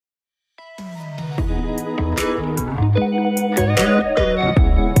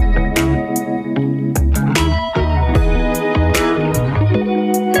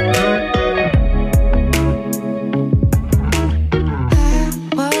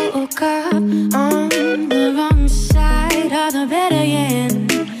on the wrong side of the bed again.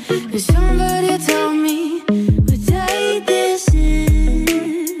 Somebody told me what day this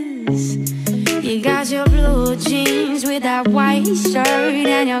is. You got your blue jeans with that white shirt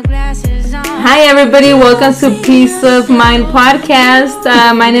and your glasses on. Hi everybody, welcome to Peace of Mind Podcast.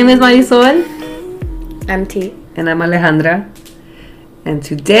 My name is Marisol. I'm T. And I'm Alejandra. And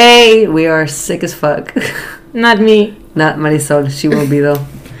today we are sick as fuck. Not me. Not Marisol, she will be though.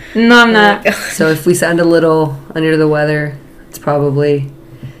 No, I'm not. So if we sound a little under the weather, it's probably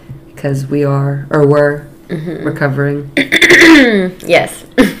because we are, or were, recovering. Yes.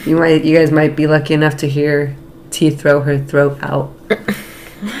 You guys might be lucky enough to hear T throw her throat out.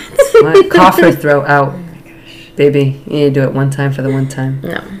 What? Cough her throat out. Baby, you need to do it one time for the one time.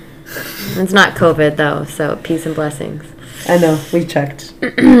 No. It's not COVID, though, so peace and blessings. I know, we checked.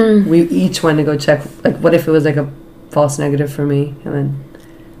 We each went to go check. Like, what if it was like a false negative for me?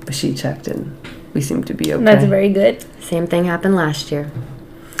 But she checked and we seemed to be okay. That's very good. Same thing happened last year.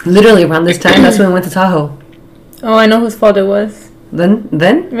 Literally around this time, that's when we went to Tahoe. Oh, I know whose fault it was. Then?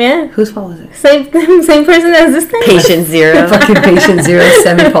 Yeah. Whose fault is it? Same person as this thing? Patient zero. Fucking patient zero,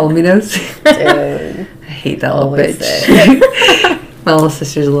 Sammy Palminos. Dude. I hate that little Always bitch. My little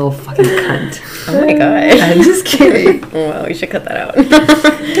sister's a little fucking cunt. Oh my god. I'm just kidding. Well, we should cut that out. I'm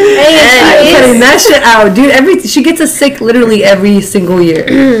cutting that shit out, dude. She gets us sick literally every single year.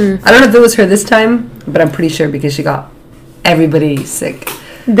 I don't know if it was her this time, but I'm pretty sure because she got everybody sick.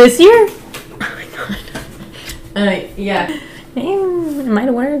 This year? Oh my god. Yeah. Hey, it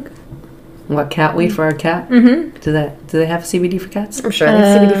might work. What, cat weed for our cat? Mm-hmm. Do they have CBD for cats? I'm sure they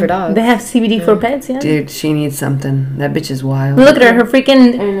have CBD for dogs. They have CBD for pets, yeah. Dude, she needs something. That bitch is wild. Look at her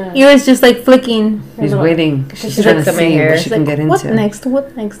freaking ears just like flicking. She's waiting. She's She trying looks to at my see hair. what she She's can Like, get what into. next?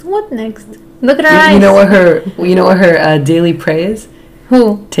 What next? What next? Look at her eyes. You know what her daily prey is?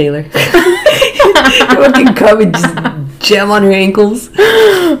 Who? Taylor. Fucking come and just jam on her ankles.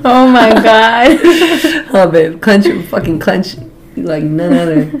 Oh my god. Oh, babe, clench like none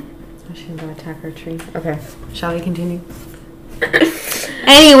other. She's gonna attack our tree. Okay. Shall we continue?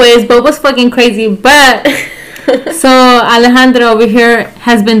 Anyways, Boba's fucking crazy, but so Alejandra over here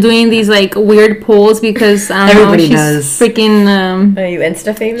has been doing these like weird polls because Everybody she's does. freaking Are you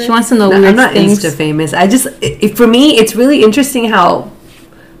Insta famous? she wants to know No, weird I'm not things. Insta famous. For me, it's really interesting how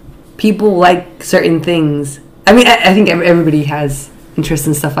people like certain things. I mean, I think everybody has interest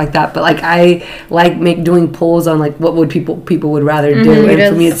in stuff like that, but like I like doing polls on like what would people would rather do,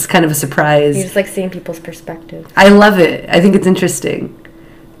 and for me it's kind of a surprise. You just like seeing people's perspective. I love it. I think it's interesting.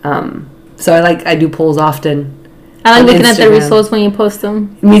 So I do polls often. I like on looking at the Instagram. results when you post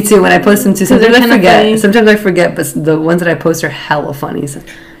them. Me too. When I post them too, sometimes they're I kinda forget. funny. Sometimes I forget, but the ones that I post are hella funny. So.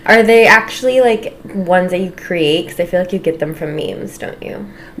 Are they actually like ones that you create? Because I feel like you get them from memes, don't you?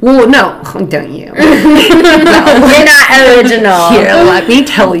 Well, no, don't you? You're not original. Here, let me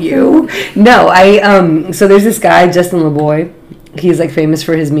tell you. No, so there's this guy, Justin LeBoy. He's like famous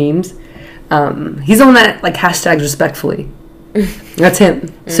for his memes. He's the one that like hashtags respectfully. That's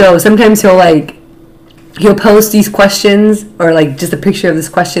him. So sometimes he'll post these questions or like just a picture of this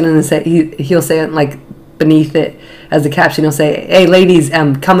question and then he'll say like beneath it as the caption he'll say, "Hey ladies,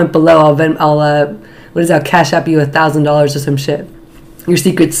 comment below. I'll cash up you $1,000 or some shit. Your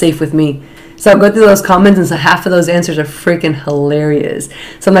secret's safe with me." So I'll go through those comments and so half of those answers are freaking hilarious.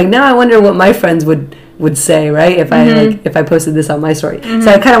 So I'm like, now I wonder what my friends would say, right? If I posted this on my story.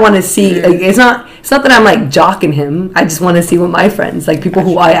 So I kind of want to see. Like, it's not that I'm like jocking him. I just want to see what my friends, like people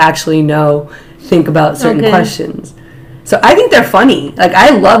who I actually know, think about certain questions. So I think they're funny. Like I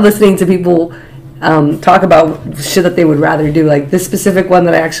love listening to people talk about shit that they would rather do. Like this specific one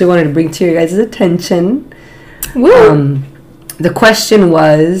that I actually wanted to bring to your guys' attention. The question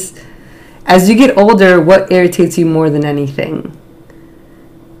was, as you get older, what irritates you more than anything?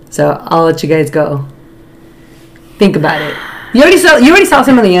 So I'll let you guys go. Think about it. You already saw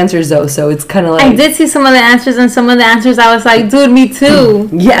some of the answers though, so it's kind of like I did see some of the answers, and some of the answers I was like, dude, me too.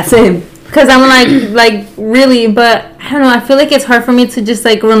 Yeah, same. Because I'm like really, but I don't know. I feel like it's hard for me to just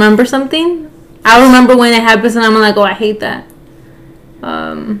like remember something. I'll remember when it happens, and I'm like, oh, I hate that.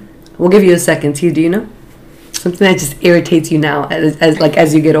 We'll give you a second. T, do you know something that just irritates you now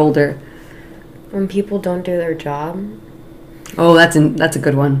as you get older? When people don't do their job. Oh, that's a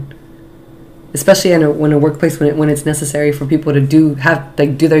good one. Especially in a workplace when it's necessary for people to do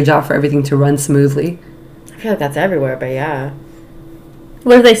their job for everything to run smoothly. I feel like that's everywhere, but yeah.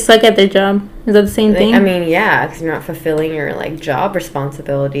 What if they suck at their job? Is that the same thing? I mean, yeah, because you're not fulfilling your like job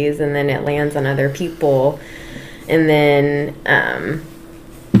responsibilities, and then it lands on other people, and then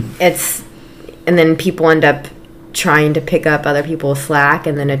people end up trying to pick up other people's slack,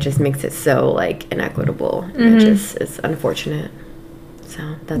 and then it just makes it so like inequitable, and it just it's unfortunate.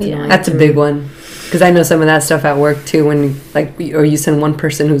 So that's annoying. That's a big one, because I know some of that stuff at work too. When like, or you send one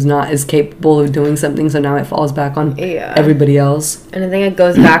person who's not as capable of doing something, so now it falls back on everybody else. And I think it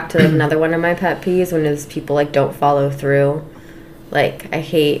goes back to another one of my pet peeves, when is people like don't follow through. Like, I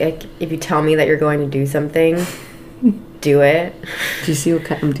hate, like, if you tell me that you're going to do something, do it. Do you see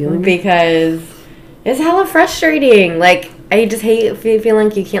what I'm dealing with? Because it's hella frustrating. Like, I just hate feeling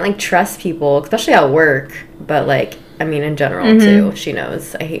like you can't like trust people, especially at work, but like, I mean, in general, too. She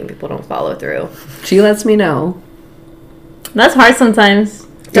knows. I hate when people don't follow through. She lets me know. That's hard sometimes.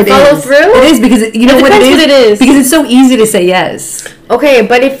 To follow through? It is, because you know what it is? Because it's so easy to say yes. Okay,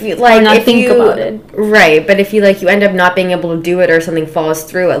 but if you, like, not think about it. Right, but if you, like, you end up not being able to do it, or something falls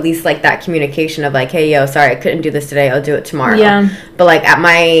through, at least, like, that communication of, like, hey, yo, sorry, I couldn't do this today, I'll do it tomorrow. Yeah. But, like,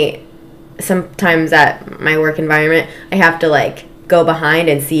 sometimes at my work environment, I have to, like, go behind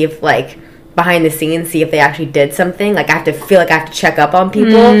and see if, like, behind the scenes, see if they actually did something. Like, I have to feel like I have to check up on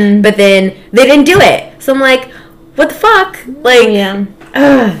people, but then they didn't do it. So I'm like, what the fuck? Like,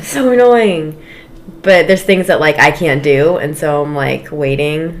 so annoying. But there's things that, like, I can't do, and so I'm, like,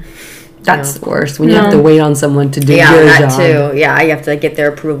 waiting. That's the worst, when you have to wait on someone to do your that job. too. Yeah, I have to, like, get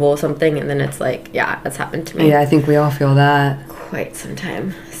their approval or something, and then it's like, yeah, that's happened to me. Yeah, I think we all feel that. Quite some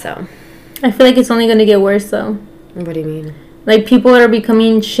time, so. I feel like it's only going to get worse, though. What do you mean? Like, people are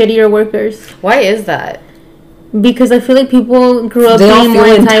becoming shittier workers. Why is that? Because I feel like people grew up They all being feel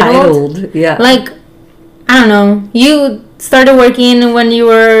more entitled. Yeah. Like, I don't know. You started working when you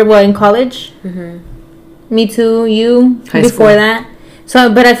were, in college? Mm-hmm. Me too. You? High before school. that.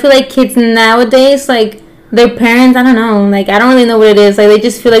 So, but I feel like kids nowadays, like, their parents, I don't know. Like, I don't really know what it is. Like, they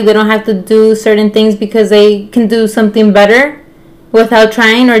just feel like they don't have to do certain things because they can do something better without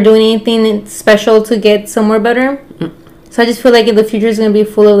trying or doing anything special to get somewhere better. So I just feel like the future is going to be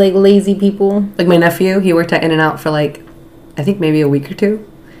full of, like, lazy people. Like, my nephew, he worked at In-N-Out for, like, I think maybe a week or two.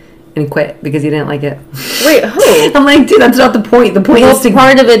 And quit because he didn't like it. Wait, who? I'm like, dude, that's not the point. The point is to...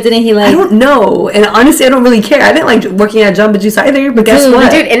 part of it didn't he like? I don't know. And honestly, I don't really care. I didn't like working at Jamba Juice either, but guess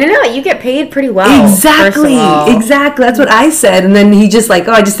what? Dude, In-N-Out, you get paid pretty well. Exactly. Exactly. That's what I said. And then he just like,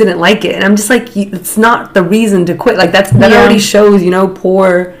 oh, I just didn't like it. And I'm just like, it's not the reason to quit. Like, that already shows,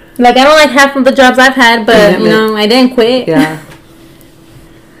 poor... Like, I don't like half of the jobs I've had, but, I didn't quit. Yeah.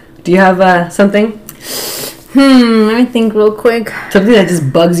 Do you have something? Let me think real quick. Something that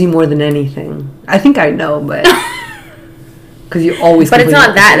just bugs you more than anything. I think I know, but... Because you always... But it's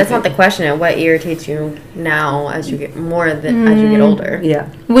not that. That's not the question. What irritates you now as you get as you get older? Yeah.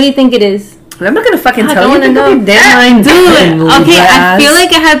 What do you think it is? I'm not going to fucking tell you. Dude, okay, I feel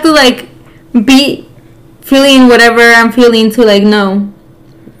like I have to, like, be feeling whatever I'm feeling to, like, know.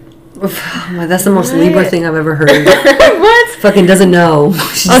 That's the most Libra thing I've ever heard. What? Fucking doesn't know.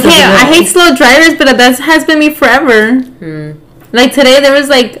 Okay, I hate slow drivers, but that has been me forever. Like, today there was,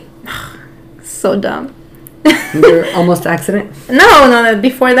 like, so dumb. Your almost accident? No,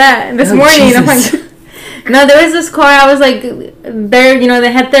 before that. This morning. I'm like, no, there was this car, I was like,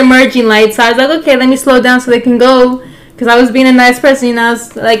 they had their merging lights, so I was like, okay, let me slow down so they can go, because I was being a nice person, I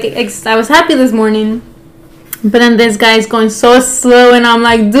was, like, I was happy this morning. But then this guy's going so slow, and I'm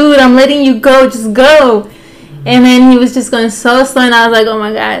like, dude, I'm letting you go, just go. And then he was just going so slow, and I was like, oh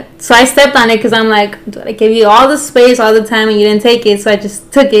my god. So I stepped on it, because I'm like, dude, I gave you all the space all the time, and you didn't take it, so I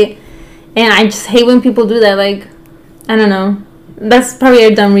just took it. And I just hate when people do that, like, I don't know. That's probably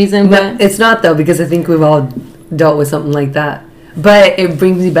a dumb reason, but... It's not, though, because I think we've all dealt with something like that. But it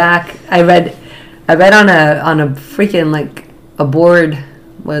brings me back, I read on a freaking, like, a board...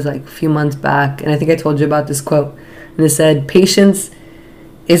 was like a few months back, and I think I told you about this quote, and it said, patience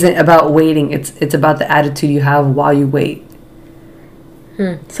isn't about waiting, it's about the attitude you have while you wait.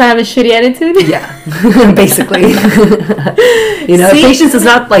 So I have a shitty attitude? Yeah. Basically. Patience is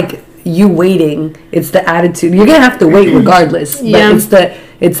not like you waiting, it's the attitude. You're gonna have to wait regardless, but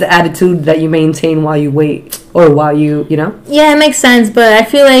it's the attitude that you maintain while you wait, or while Yeah, it makes sense, but I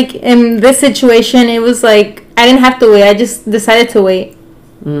feel like in this situation it was like I didn't have to wait, I just decided to wait.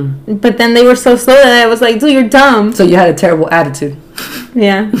 But then they were so slow that I was like, dude, you're dumb. So you had a terrible attitude.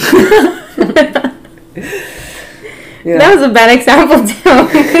 Yeah. That was a bad example,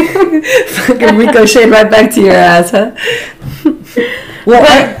 too. Fucking ricocheted right back to your ass, huh? Well,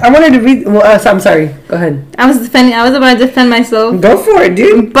 I wanted to read... Well, I'm sorry. Go ahead. I was about to defend myself. Go for it,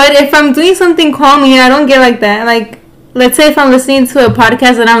 dude. But if I'm doing something calming, I don't get like that. Like, let's say if I'm listening to a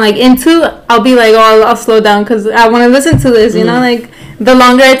podcast that I'm, like, into, I'll be like, oh, I'll slow down because I want to listen to this, you know? Like, the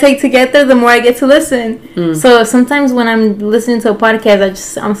longer I take to get there, the more I get to listen. So sometimes when I'm listening to a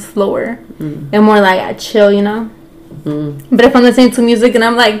podcast, I'm slower and more like I chill, But if I'm listening to music and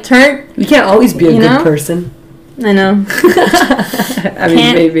I'm like, turn, You can't always be a You good know? person. I know. I mean,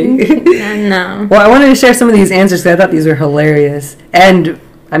 Can't. maybe. No. Well, I wanted to share some of these answers because I thought these were hilarious. And,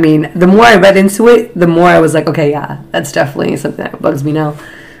 I mean, the more I read into it, the more I was like, okay, yeah, that's definitely something that bugs me now.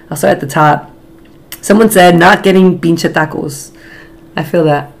 I'll start at the top. Someone said, not getting pinche tacos. I feel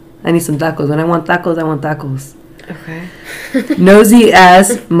that. I need some tacos. When I want tacos, I want tacos. Okay. Nosy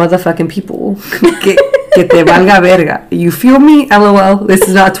ass motherfucking people. que te valga verga. You feel me? LOL. This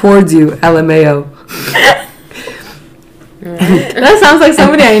is not towards you. LMAO. That sounds like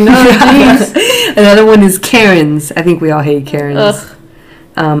somebody I know. Jeez. Another one is Karens. I think we all hate Karens. Ugh.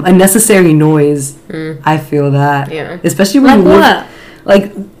 Unnecessary noise. I feel that. Yeah. Especially when Like you live, what?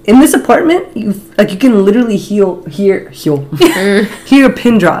 like in this apartment, you can literally hear a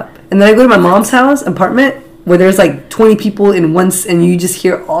pin drop. And then I go to my mom's house apartment where there's like 20 people in once, and you just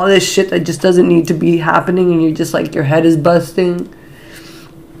hear all this shit that just doesn't need to be happening, and you're just like your head is busting.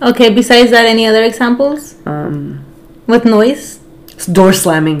 Okay, besides that, any other examples? With noise? Door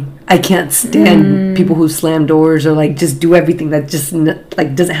slamming. I can't stand people who slam doors or like just do everything that just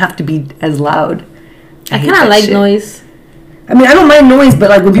like doesn't have to be as loud. I hate kind of that like shit. noise. I mean, I don't mind noise, but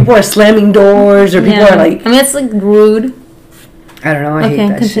like when people are slamming doors or people are like, I mean, it's like rude. I don't know, I hate Okay,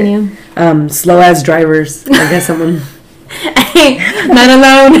 that continue. shit. Slow ass drivers. I guess someone. Hey, not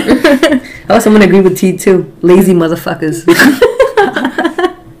alone. Oh, someone agreed with T too. Lazy motherfuckers.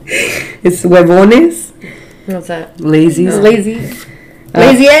 It's huevones. What's that? Lazies. Lazy.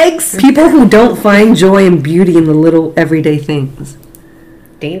 Lazy eggs. People who don't find joy and beauty in the little everyday things.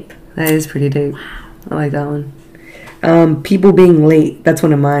 Deep. That is pretty deep. I like that one. People being late. That's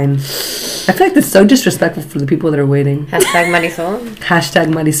one of mine. I feel like that's so disrespectful for the people that are waiting. Hashtag Marisol. Hashtag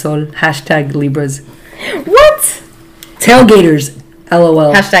Marisol. Hashtag Libras. What? Tailgaters.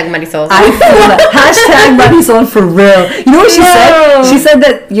 LOL. Hashtag Marisol. I feel that. Hashtag Marisol for real. You know what she said? She said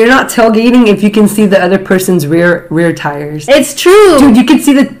that you're not tailgating if you can see the other person's rear tires. It's true. Dude, you can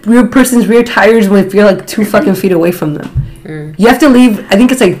see the rear person's rear tires when if you're like 2 fucking feet away from them. You have to leave. I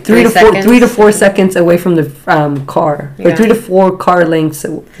think it's like 3 to 4 seconds away from the car, or Yeah. 3 to 4 car lengths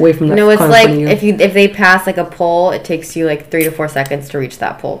away from the No, it's car in like front of you. if they pass like a pole, it takes you like 3 to 4 seconds to reach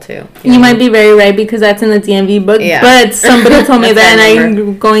that pole too. You might be very right because that's in the DMV book. Yeah. But somebody told me That's that, I and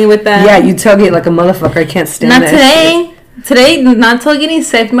I'm going with that. Yeah, you tailgate like a motherfucker. I can't stand Not that today. Today, not tailgating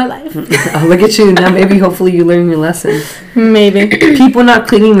saved my life. shit. Oh, look at you now. Maybe, hopefully, you learn your lesson. Maybe. People not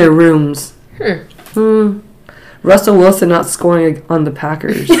cleaning their rooms. Russell Wilson not scoring on the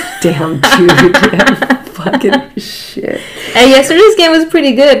Packers. Damn, dude. Yeah, fucking shit. Hey, yesterday's game was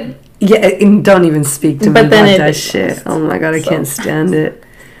pretty good. Yeah, and don't even speak to me But then about it that was shit. Oh my god, I so can't stand it.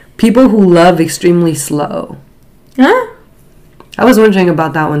 People who love extremely slow. Huh? I was wondering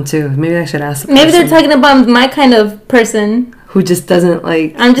about that one too. Maybe I should ask. The Maybe they're person talking about my kind of person. who just doesn't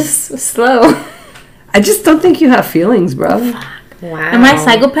like. I'm just slow. I just don't think you have feelings, bro. Wow. Am I a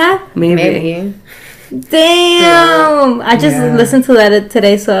psychopath? Maybe. Damn! I just Yeah. listened to that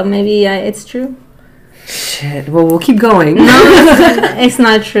today, so maybe it's true. Shit. Well, we'll keep going. It's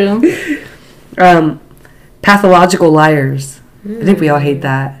not true. Pathological liars. I think we all hate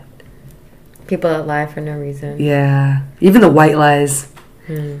that. People that lie for no reason. Yeah. Even the white lies.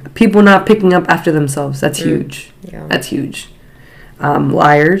 People not picking up after themselves. That's huge. Yeah. That's huge.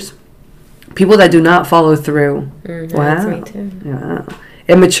 Liars. People that do not follow through. That's Wow. me too. Yeah.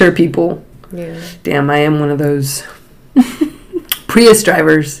 Immature people. Yeah. Damn, I am one of those. Prius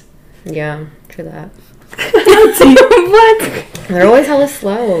drivers. Yeah. True that. What? They're always hella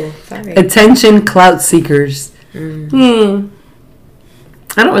slow. Sorry. Attention clout seekers. I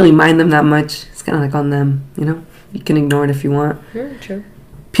don't really mind them that much. It's kind of like on them, you know? You can ignore it if you want. True.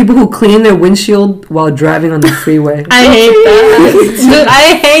 People who clean their windshield while driving on the freeway. I hate that. Dude,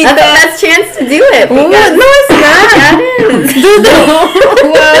 I hate That's the that. best chance to do it. What? because- No, it's not. Yeah, it is. Dude,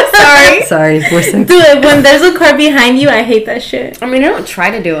 well, sorry. Sorry, we're sick. Dude, when there's a car behind you, I hate that shit. I mean, I don't try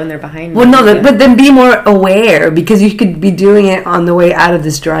to do it when they're behind me. Well, no, Yeah. but then be more aware because you could be doing it on the way out of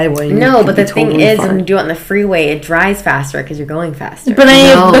this driveway. and you No, could but be the thing totally is, fine. when you do it on the freeway, it dries faster because you're going faster. But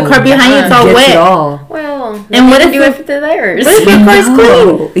then No, the car behind you, it's all Gets wet. it all. well, And what if do you- it for theirs? What if your car's clean?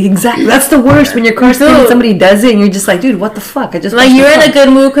 No, exactly. That's the worst when your car's clean and Dude. somebody does it and you're just like, dude, what the fuck? I just Like, washed you're the in a car. good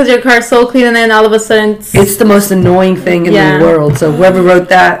mood because your car's so clean, and then all of a sudden, It's the most annoying thing in Yeah. the world. So whoever wrote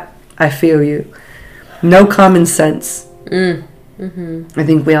that, I feel you. No common sense. I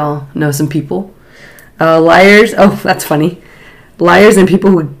think we all know some people. Liars. Oh, that's funny. Liars and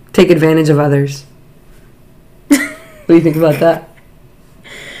people who take advantage of others. What do you think about that?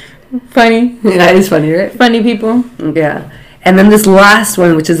 funny. That is funny, right? Funny people. Yeah. And then this last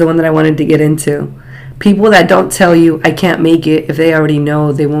one, which is the one that I wanted to get into. people that don't tell you I can't make it if they already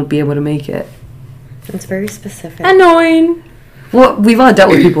know they won't be able to make it. It's very specific. Annoying. Well, we've all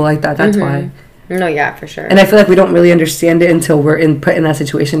dealt with people like that. That's why. No, yeah, for sure. And I feel like we don't really understand it until we're put in that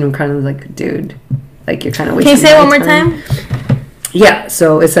situation and kind of like, dude, like you're kind of wasting. Can you say it my one more time. time? Yeah.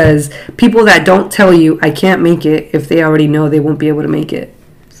 So it says people that don't tell you I can't make it if they already know they won't be able to make it.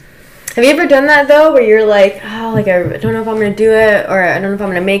 Have you ever done that though, where you're like, oh, like I don't know if I'm gonna do it, or I don't know if I'm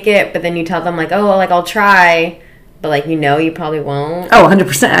gonna make it, but then you tell them like, oh, like I'll try, but like you probably won't. Oh,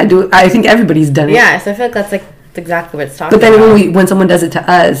 100%. I do. I think everybody's done it. Yeah, so I feel like that's exactly what it's talking But then about. when someone does it to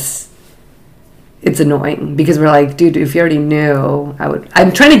us, it's annoying because we're like, dude, if you already knew,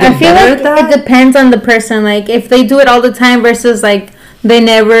 I'm trying to get I feel better like at that. it depends on the person. Like, if they do it all the time versus, like, they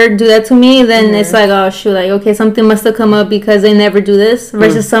never do that to me, then it's like, oh, shoot, like, okay, something must have come up because they never do this.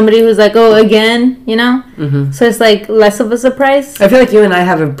 Versus somebody who's like, oh, again, you know? Mm-hmm. So it's, like, less of a surprise. I feel like you and I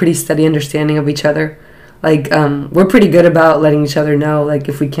have a pretty steady understanding of each other. Like, we're pretty good about letting each other know, like,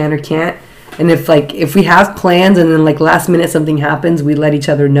 if we can or can't. And if we have plans and then, like, last minute something happens, we let each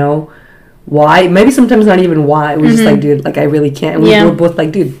other know why. Maybe sometimes not even why. We're just like, dude, like, I really can't. And we're both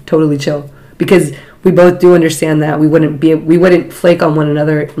like, dude, totally chill. Because we both do understand that we wouldn't flake on one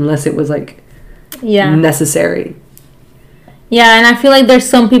another unless it was, like, necessary. Yeah, and I feel like there's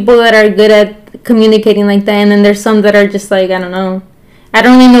some people that are good at communicating like that, and then there's some that are just like, I don't know. I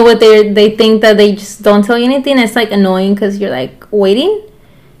don't really know what they think, that they just don't tell you anything. It's, like, annoying because you're, like, waiting.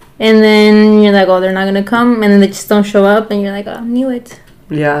 And then you're like, oh, they're not going to come. And then they just don't show up. And you're like, oh, I knew it.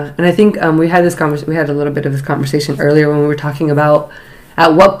 Yeah. And I think we had a little bit of this conversation earlier when we were talking about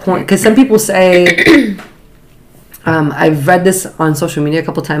at what point. Because some people say, I've read this on social media a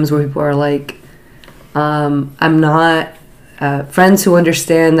couple times where people are like, I'm not, friends who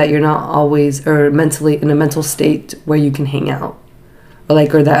understand that you're not always, or mentally in a mental state where you can hang out.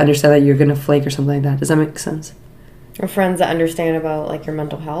 Or that understand that you're going to flake or something like that. Does that make sense? Or friends that understand about, like, your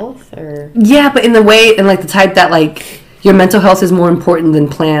mental health, or... Yeah, but in the way, and, like, the type that, like, your mental health is more important than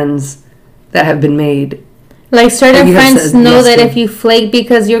plans that have been made. Like, certain friends know that if you flake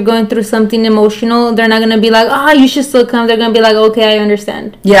because you're going through something emotional, they're not going to be like, oh, you should still come. They're going to be like, okay, I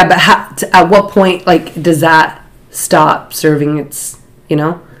understand. Yeah, but at what point, like, does that stop serving its, you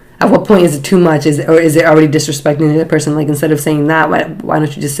know? At what point is it too much? Is it already disrespecting the other person? Like, instead of saying that, why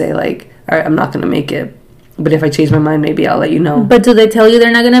don't you just say, like, all right, I'm not going to make it. But if I change my mind, maybe I'll let you know. But do they tell you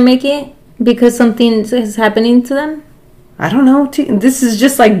they're not going to make it because something is happening to them? I don't know. This is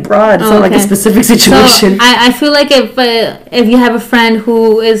just, like, broad. It's not like a specific situation. So I feel like if you have a friend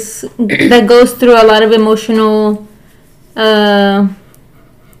who that goes through a lot of emotional, I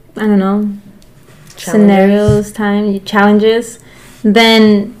don't know, challenges,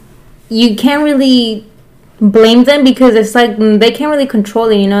 then you can't really blame them because it's like they can't really control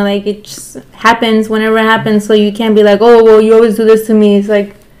it, you know, like it just happens whenever it happens. So you can't be like, oh, well, you always do this to me. It's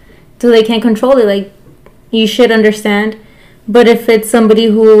like, so they can't control it. Like, you should understand. But if it's somebody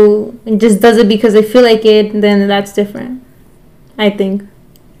who just does it because they feel like it, then that's different, I think.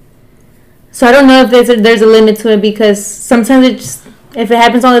 So I don't know if there's a limit to it, because sometimes if it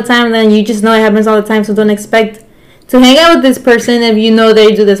happens all the time, then you just know it happens all the time. So don't expect to hang out with this person if you know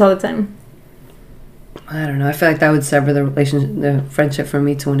they do this all the time. I don't know. I feel like that would sever the friendship from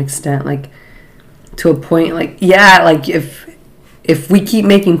me to an extent, like to a point. Like, yeah, like if we keep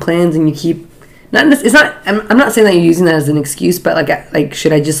making plans and you keep I'm not saying that you're using that as an excuse, but like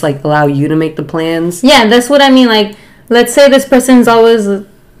should I just like allow you to make the plans? Yeah, that's what I mean. Like, let's say this person's always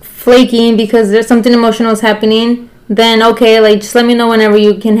flaking because there's something emotional is happening. Then okay, like just let me know whenever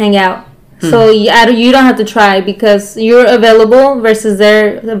you can hang out. So you don't have to try because you're available versus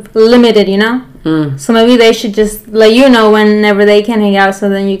they're limited, you know? So maybe they should just let you know whenever they can hang out, so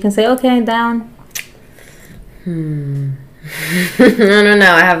then you can say, okay, down. I don't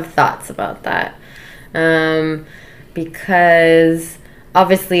know. I have thoughts about that. Because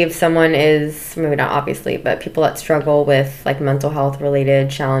obviously if someone is, maybe not obviously, but people that struggle with like mental health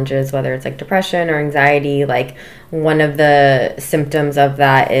related challenges, whether it's like depression or anxiety, like one of the symptoms of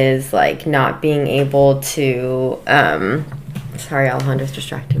that is like not being able to, sorry, Alejandro's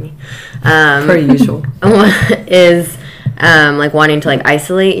distracting me. Per usual. Is like wanting to like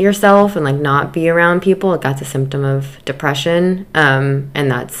isolate yourself and like not be around people. Like that's a symptom of depression, and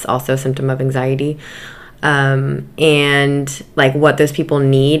that's also a symptom of anxiety. And like what those people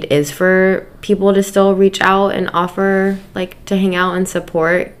need is for people to still reach out and offer like to hang out and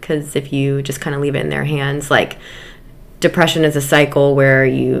support, because if you just kind of leave it in their hands, like depression is a cycle where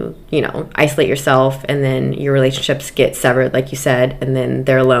you know, isolate yourself and then your relationships get severed, like you said, and then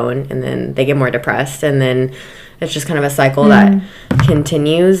they're alone and then they get more depressed, and then it's just kind of a cycle that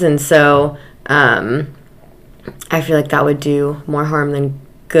continues. And so I feel like that would do more harm than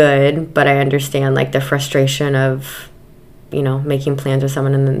good, but I understand like the frustration of, you know, making plans with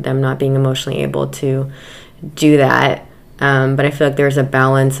someone and then them not being emotionally able to do that. But I feel like there's a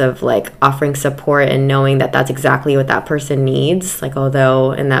balance of like offering support and knowing that that's exactly what that person needs. Like,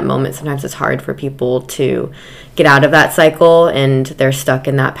 although in that moment, sometimes it's hard for people to get out of that cycle and they're stuck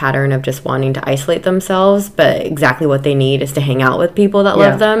in that pattern of just wanting to isolate themselves. But exactly what they need is to hang out with people that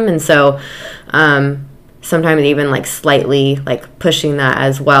love them. And so, sometimes even like slightly like pushing that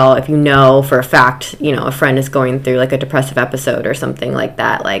as well. If you know for a fact, you know, a friend is going through like a depressive episode or something like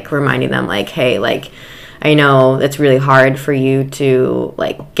that, like reminding them like, hey, like, I know it's really hard for you to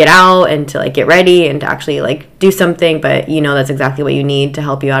like get out and to like get ready and to actually like do something, but you know that's exactly what you need to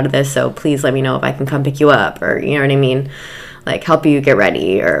help you out of this. So please let me know if I can come pick you up, or you know what I mean, like help you get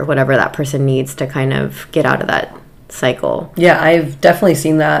ready or whatever that person needs to kind of get out of that cycle. Yeah, I've definitely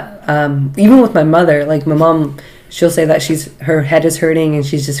seen that. Even with my mother, like my mom, she'll say that her head is hurting and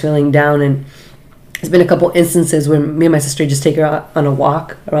she's just feeling down, and there's been a couple instances where me and my sister just take her out on a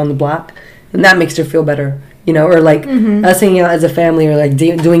walk around the block, and that makes her feel better, you know, or like us hanging out as a family, or like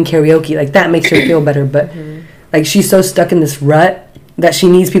doing karaoke, like that makes her feel better. But like she's so stuck in this rut that she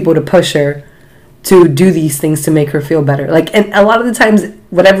needs people to push her to do these things to make her feel better. Like, and a lot of the times,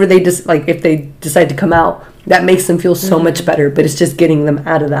 whatever they just like, if they decide to come out, that makes them feel so much better. But it's just getting them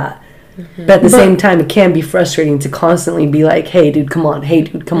out of that. But at the same time, it can be frustrating to constantly be like, "Hey, dude, come on! Hey,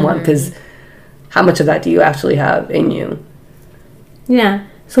 dude, come on!" Because how much of that do you actually have in you? Yeah.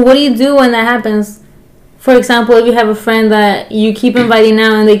 So what do you do when that happens? For example, if you have a friend that you keep inviting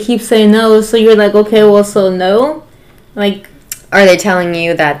out and they keep saying no, so you're like, okay, well, so no? Like, are they telling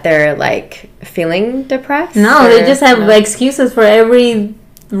you that they're like feeling depressed? No, they just have like excuses for every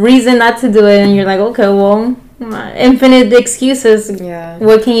reason not to do it, and you're like, okay, well, infinite excuses. Yeah.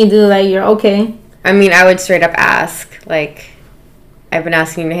 What can you do? Like, you're okay. I mean, I would straight up ask, like, I've been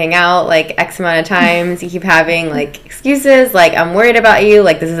asking you to hang out, like, X amount of times. You keep having, like, excuses. Like, I'm worried about you.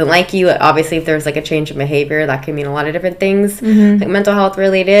 Like, this isn't like you. Obviously, if there's, like, a change in behavior, that can mean a lot of different things, like mental health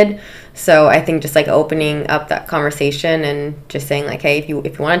related. So I think just, like, opening up that conversation and just saying, like, hey, if you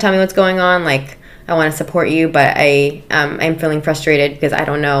want to tell me what's going on, like, I want to support you, but I'm feeling frustrated because I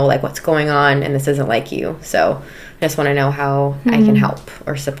don't know, like, what's going on, and this isn't like you. So I just want to know how I can help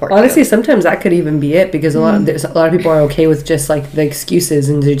or support Honestly, you. sometimes that could even be it, because a lot of people are okay with just like the excuses,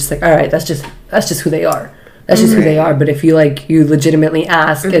 and they're just like, all right, that's just who they are. That's just who they are. But if you legitimately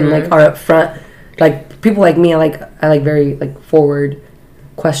ask and like are upfront, like people like me, I like very like forward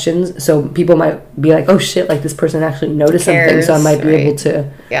questions, so people might be like, oh shit, like this person actually noticed something, so I might be able to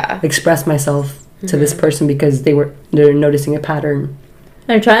express myself to this person because they're noticing a pattern.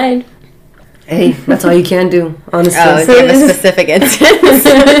 I tried. Hey, that's all you can do, honestly. Oh, so you have a specific instance.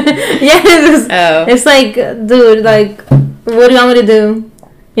 It's like, dude, like, what do you want me to do?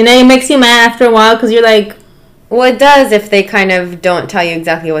 You know, it makes you mad after a while because you're like... Well, it does if they kind of don't tell you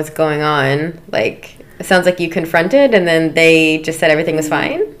exactly what's going on. Like, it sounds like you confronted and then they just said everything was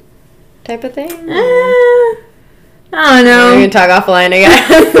fine type of thing. I don't know. We can talk offline, I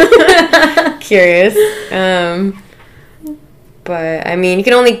guess. Curious. But, I mean, you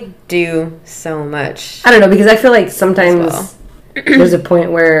can only do so much. I don't know, because I feel like sometimes there's a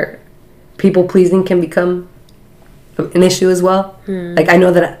point where people-pleasing can become an issue as well. Like, I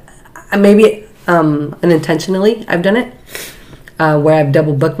know that maybe unintentionally I've done it, where I've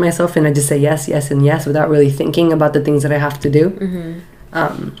double-booked myself and I just say yes, yes, and yes without really thinking about the things that I have to do.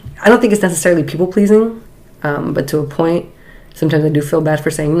 I don't think it's necessarily people-pleasing, but to a point, sometimes I do feel bad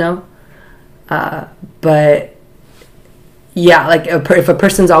for saying no. But... yeah, like if a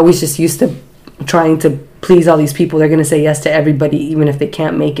person's always just used to trying to please all these people, they're gonna say yes to everybody, even if they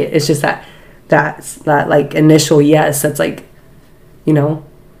can't make it. It's just that like initial yes, that's like, you know,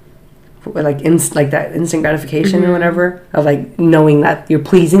 like that instant gratification or whatever of like knowing that you're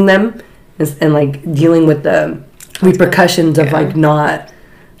pleasing them and like dealing with the repercussions of like not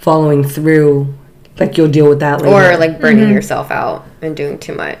following through. Like you'll deal with that later. Or like burning yourself out and doing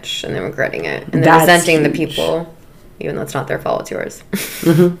too much and then regretting it and then resenting the people. Even though it's not their fault, it's yours.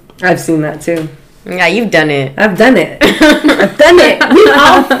 I've seen that too. Yeah, you've done it. I've done it. I've done it. We've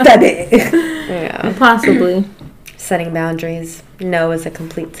all done it. Yeah. Possibly. Setting boundaries. No is a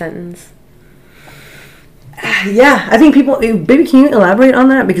complete sentence. Yeah, I think people... Baby, can you elaborate on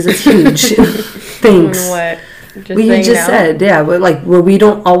that? Because it's huge. Thanks. What? What you just said, yeah. But like, where we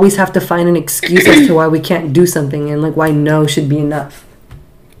don't always have to find an excuse as to why we can't do something and like why no should be enough.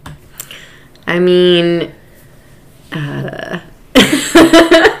 I mean... I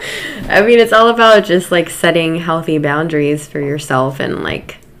mean, it's all about just like setting healthy boundaries for yourself and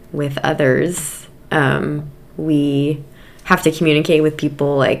like with others, we have to communicate with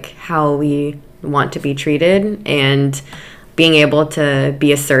people like how we want to be treated, and being able to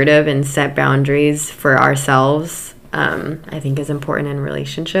be assertive and set boundaries for ourselves, I think is important in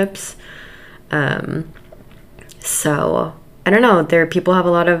relationships. So I don't know, people have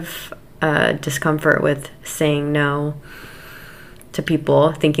a lot of discomfort with saying no to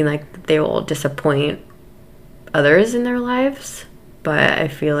people, thinking like they will disappoint others in their lives. But I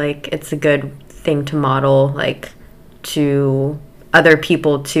feel like it's a good thing to model, like, to other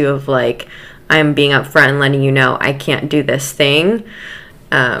people too, of like, I'm being upfront and letting you know I can't do this thing,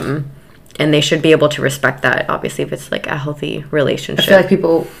 and they should be able to respect that, obviously, if it's like a healthy relationship. I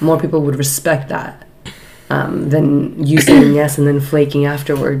feel like more people would respect that than you saying yes and then flaking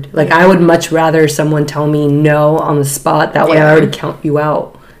afterward. Like, I would much rather someone tell me no on the spot, that way I already count you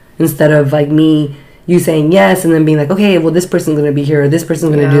out, instead of like you saying yes and then being like, okay, well, this person's going to be here, or this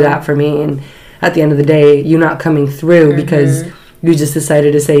person's going to do that for me, and at the end of the day, you not coming through because you just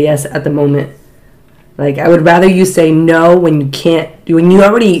decided to say yes at the moment. Like, I would rather you say no when you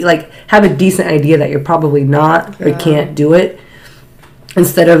already like have a decent idea that you're probably not or can't do it,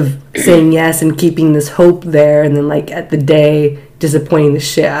 instead of saying yes and keeping this hope there, and then like at the day disappointing the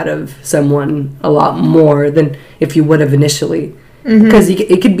shit out of someone a lot more than if you would have initially. Because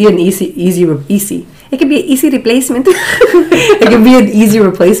it could be an easy. It could be an easy replacement. It could be an easy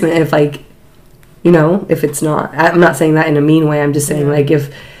replacement if, like, you know, if it's not. I'm not saying that in a mean way. I'm just saying, like,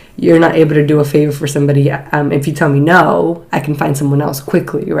 if you're not able to do a favor for somebody, if you tell me no, I can find someone else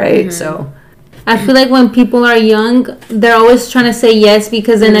quickly, right? So I feel like when people are young, they're always trying to say yes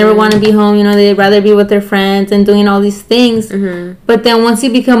because they never want to be home. You know, they'd rather be with their friends and doing all these things. But then once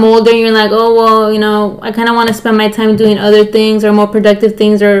you become older, you're like, oh, well, you know, I kind of want to spend my time doing other things or more productive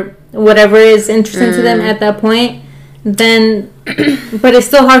things or whatever is interesting to them at that point. Then, but it's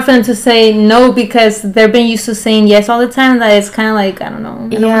still hard for them to say no because they've been used to saying yes all the time. That it's kind of like, I don't know, I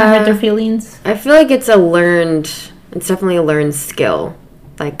don't want to hurt their feelings. I feel like it's definitely a learned skill.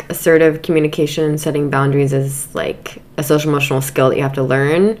 Like, assertive communication and setting boundaries is like a social emotional skill that you have to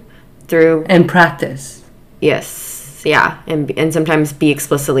learn through and practice. Yes, yeah, and sometimes be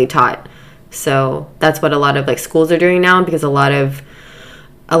explicitly taught. So that's what a lot of like schools are doing now, because a lot of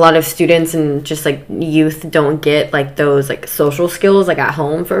students and just like youth don't get like those like social skills like at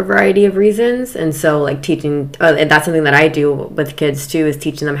home for a variety of reasons. And so like teaching, and that's something that I do with kids too, is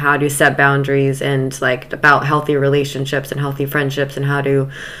teaching them how to set boundaries and like about healthy relationships and healthy friendships and how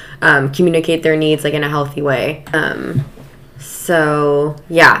to communicate their needs like in a healthy way. So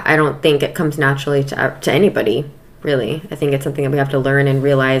yeah, I don't think it comes naturally to anybody. Really, I think it's something that we have to learn and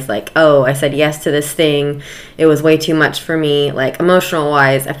realize, like, oh, I said yes to this thing. It was way too much for me. Like,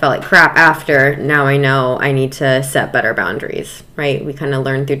 emotional-wise, I felt like crap after. Now I know I need to set better boundaries, right? We kind of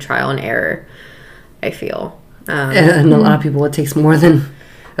learn through trial and error, I feel. And a lot of people, it takes more than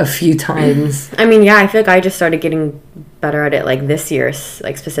a few times. I mean, yeah, I feel like I just started getting better at it, like, this year,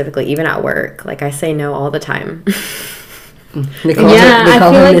 like, specifically, even at work. Like, I say no all the time. They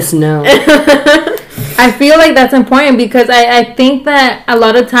call her Miss No. I feel like that's important because I think that a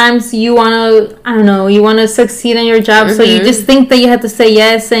lot of times you want to succeed in your job. So you just think that you have to say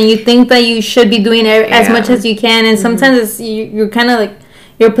yes, and you think that you should be doing as much as you can. And sometimes you're kind of like,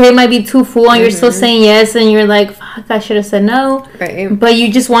 your plate might be too full and you're still saying yes, and you're like, fuck, I should have said no. Right. But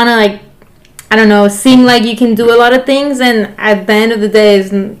you just want to, like, I don't know, seem like you can do a lot of things. And at the end of the day,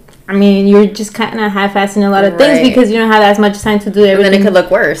 you're just kind of half-assing a lot of things because you don't have as much time to do everything. And then it could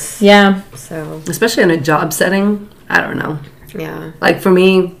look worse. Yeah. So, especially in a job setting, I don't know. Yeah. Like, for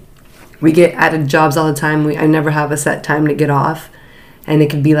me, we get added jobs all the time. I never have a set time to get off. And it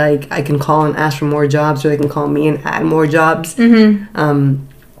could be like, I can call and ask for more jobs, or they can call me and add more jobs.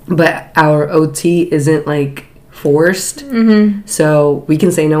 But our OT isn't, like, forced. So we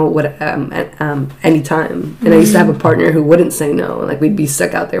can say no anytime. And I used to have a partner who wouldn't say no. Like, we'd be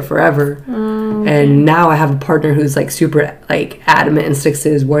stuck out there forever. And now I have a partner who's like super like adamant and sticks to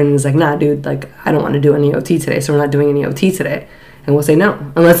his word and is like, nah, dude, like, I don't want to do any OT today, so we're not doing any OT today. And we'll say no,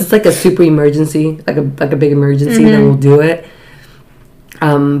 unless it's like a super emergency, like a big emergency, then we'll do it.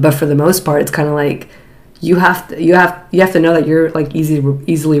 But for the most part, it's kind of like you have to know that you're like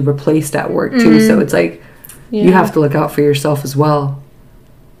easily replaced at work too. So it's like, you have to look out for yourself as well.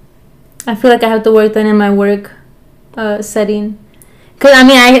 I feel like I have to work that in my work setting.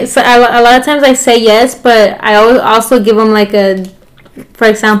 Because, a lot of times I say yes, but I also give them, like, for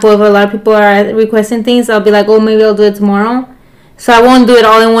example, if a lot of people are requesting things, I'll be like, oh, maybe I'll do it tomorrow. So I won't do it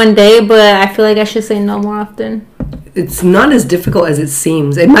all in one day, but I feel like I should say no more often. It's not as difficult as it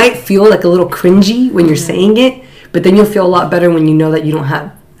seems. It might feel like a little cringy when you're saying it, but then you'll feel a lot better when you know that you don't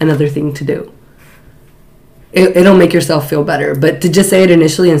have another thing to do. It'll make yourself feel better. But to just say it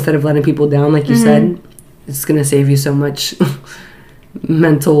initially instead of letting people down, like you said, it's going to save you so much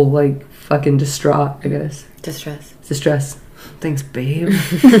mental, like, fucking distraught, I guess. Distress. Thanks, babe.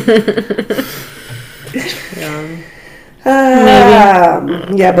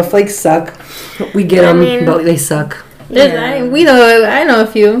 Yeah, but flakes suck. We get them, but they suck. I know a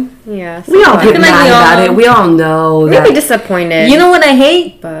few. Yeah. We all get mad about it. We all know that. Maybe disappointed. You know what I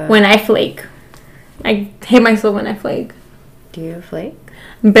hate? But when I flake. I hate myself when I flake. do you flake?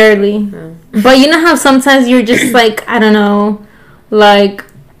 Barely. Oh. But you know how sometimes you're just like, I don't know, like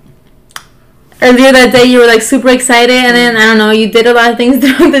earlier that day you were like super excited and then, I don't know, you did a lot of things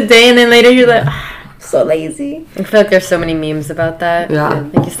throughout the day and then later you're like, I'm so lazy. I feel like there's so many memes about that. Yeah.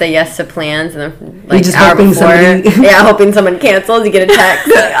 Like you say yes to plans and then like just hour hoping before, somebody- hoping someone cancels, you get a text.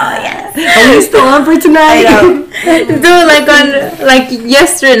 Like, oh yes. Are we still on for tonight? Dude,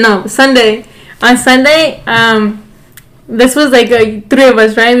 Sunday. On Sunday, this was like 3 of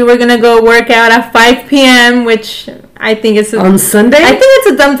us, right? We were gonna go work out at 5 p.m., which I think is On Sunday? I think it's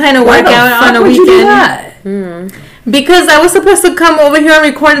a dumb time to Why work the out fuck on a would you do weekend. that? Because I was supposed to come over here and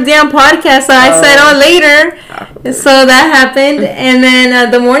record a damn podcast, so I said, later. So that happened, and then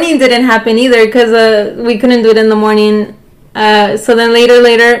the morning didn't happen either because we couldn't do it in the morning. So then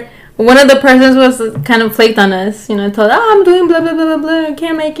later, one of the persons was kind of flaked on us, told, I'm doing blah, blah, blah, blah, blah, I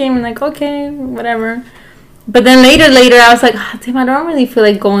can't make it. I'm like, okay, whatever. But then later, I was like, damn, I don't really feel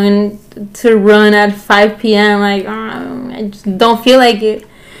like going to run at 5 p.m. Like, I just don't feel like it.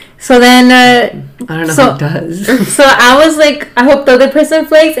 So then, I don't know who does. So I was like, I hope the other person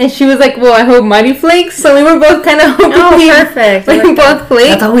flakes, and she was like, well, I hope Marty flakes. So we were both kind of hoping perfect. we both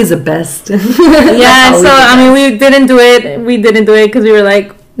flaked. That's always the best. Yeah, so I mean, we didn't do it. We didn't do it because we were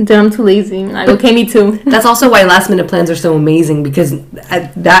like, dude, I'm too lazy. Like, okay, me too. That's also why last minute plans are so amazing, because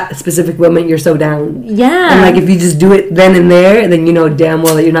at that specific moment you're so down. Yeah. And like if you just do it then and there, then you know damn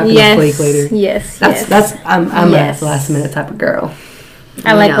well that you're not gonna flake later. Yes. I'm Yes. a last minute type of girl.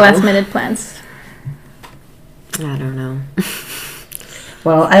 I like last minute plans. I don't know.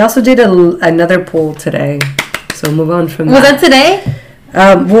 Well, I also did another poll today, so move on from Was that. that today?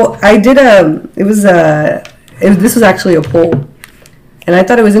 Well, I did this was actually a poll, and I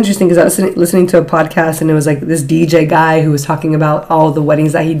thought it was interesting because I was listening to a podcast, and it was like this DJ guy who was talking about all the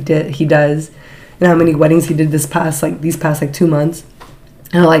weddings that he does, and how many weddings he did these past 2 months,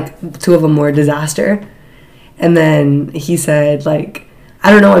 and like 2 of them were a disaster. And then he said, like, I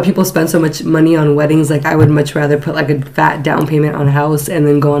don't know why people spend so much money on weddings. Like, I would much rather put like a fat down payment on a house and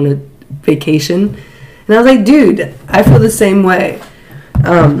then go on a vacation. And I was like, dude, I feel the same way.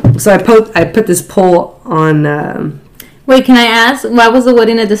 So I put this poll on. Wait, can I ask? Why was the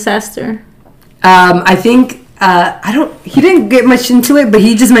wedding a disaster? I think he didn't get much into it, but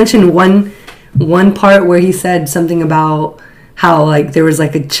he just mentioned one part where he said something about how like there was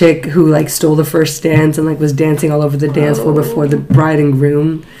like a chick who like stole the first dance and like was dancing all over the dance floor before the bride and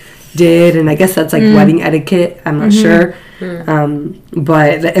groom did, and I guess that's like wedding etiquette. I'm not sure.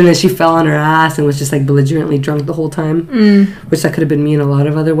 But and then she fell on her ass and was just like belligerently drunk the whole time, which that could have been me in a lot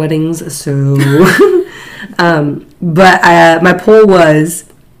of other weddings. So, but my poll was: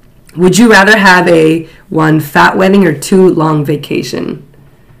 would you rather have a 1 fat wedding or 2 long vacation?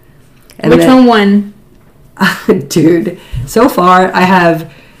 And Which one won? Dude, so far I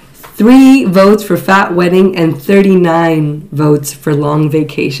have 3 votes for fat wedding and 39 votes for long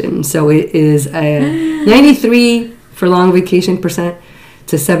vacation. So it is a 93 for long vacation percent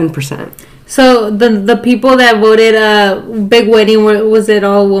to 7%. So the people that voted big wedding, was it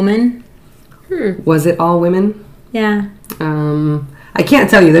all women? Was it all women? Yeah. I can't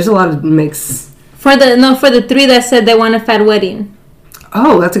tell you. There's a lot of mix. For the 3 that said they want a fat wedding.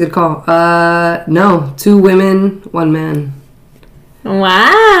 Oh, that's a good call. No, 2 women, 1 man.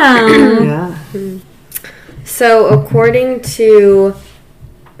 Wow. Yeah. So according to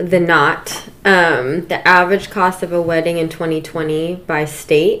The Knot, the average cost of a wedding in 2020 by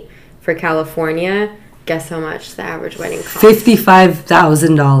state for California, guess how much the average wedding cost?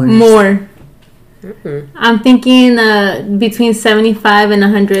 $55,000. More. I'm thinking between 75 and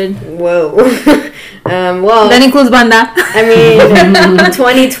 100. Whoa. Well, That includes banda. I mean,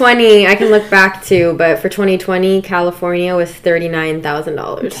 2020, I can look back to, but for 2020, California was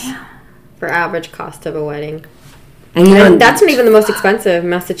 $39,000 for average cost of a wedding. And you know, And that's not even the most expensive.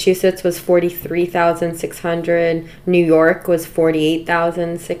 Massachusetts was $43,600. New York was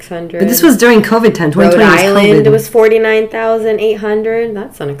 $48,600. but this was during COVID time. 2020 Rhode was Island COVID. was $49,800.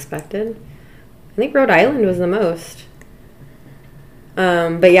 That's unexpected. I think Rhode Island was the most.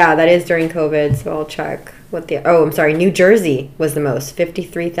 But yeah, that is during COVID, so I'll check what the. Oh, I'm sorry. New Jersey was the most,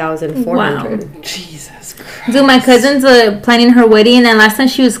 53,400. Jesus Christ. Dude, my cousin's planning her wedding, and last time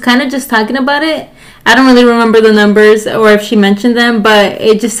she was kind of just talking about it. I don't really remember the numbers or if she mentioned them, but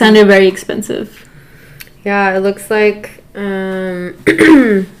it just sounded very expensive. Yeah, it looks like.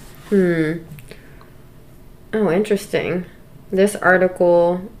 Oh, interesting. This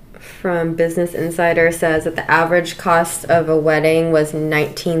article from Business Insider says that the average cost of a wedding was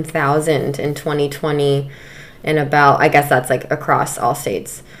 $19,000 in 2020, and about, I guess that's like across all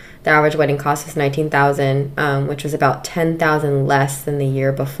states. The average wedding cost was $19,000, which was about $10,000 less than the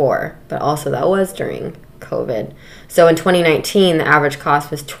year before, but also that was during COVID. So in 2019, the average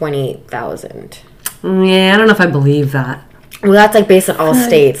cost was $28,000. Yeah, I don't know if I believe that. Well, that's like based on all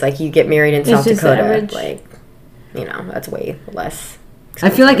states. Like you get married in South Dakota, average. like, you know, that's way less. I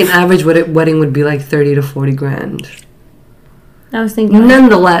feel like an average wedding would be like 30 to 40 grand. I was thinking.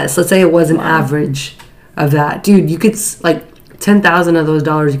 Nonetheless, let's say it was an average of that. Dude, you could, like, 10,000 of those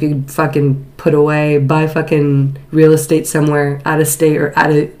dollars you could fucking put away, buy fucking real estate somewhere out of state or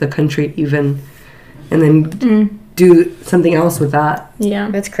out of the country even, and then do something else with that. Yeah.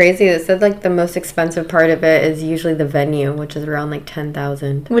 It's crazy. It said like the most expensive part of it is usually the venue, which is around like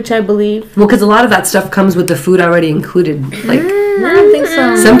 10,000. Which I believe. Well, because a lot of that stuff comes with the food already included. Like, I don't think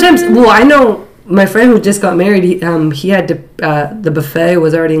so. sometimes, well, I know my friend who just got married, he had to, the buffet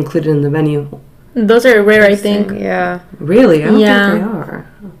was already included in the venue. Those are rare, I think. Yeah. Really? I don't Yeah. think they are.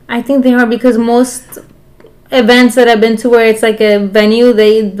 I think they are because most events that I've been to where it's like a venue,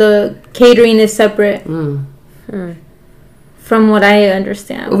 the catering is separate. From what I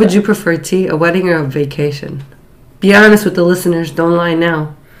understand. What would you prefer, T? A wedding or a vacation? Be honest with the listeners. Don't lie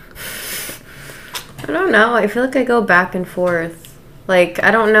now. I don't know. I feel like I go back and forth. Like,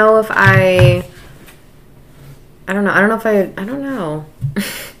 I don't know if I don't know. I don't know.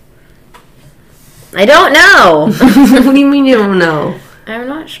 I don't know. What do you mean you don't know? I'm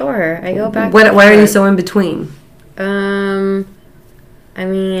not sure. I go back. Why are you so in between? I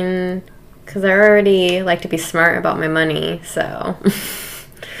mean, because I already like to be smart about my money, so.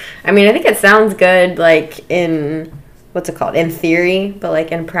 I mean, I think it sounds good, like, in, what's it called, in theory, but,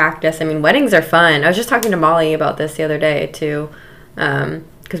 like, in practice, I mean, weddings are fun. I was just talking to Molly about this the other day, too,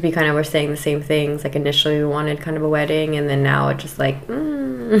 because we kind of were saying the same things. Like, initially we wanted kind of a wedding, and then now it's just like, I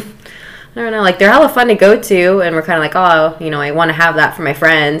don't know, like, they're hella fun to go to, and we're kind of like, oh, you know, I want to have that for my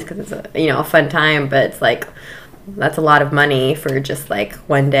friends, because it's, a fun time, but it's like, that's a lot of money for just, like,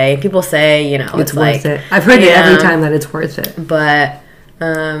 one day. People say, It's like, worth it. I've heard it every time that it's worth it. But,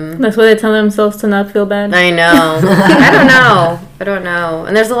 that's why they tell themselves to not feel bad. I know. I don't know.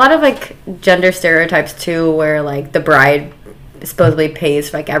 And there's a lot of, like, gender stereotypes, too, where, like, the bride supposedly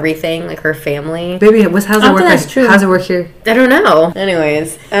pays for, like, everything, like, her family. Baby, how's it work? That's true. How's it work here? I don't know.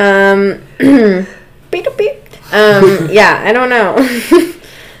 Anyways, yeah, I don't know.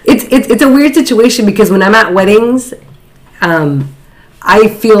 It's a weird situation because when I'm at weddings, I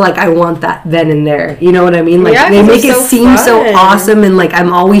feel like I want that then and there. You know what I mean? Like, Yeah, they 'cause make it's it so seem so fun. awesome, and like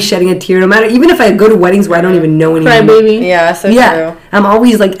I'm always shedding a tear, no matter, even if I go to weddings where I don't even know anyone. Cry baby. Yeah, so Yeah, true. I'm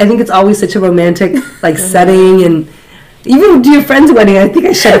always like, I think it's always such a romantic like setting, and even to your friend's wedding, I think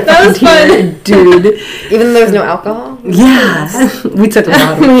I shed a That fucking was tear, dude. Even though there's no alcohol? Yeah, we took a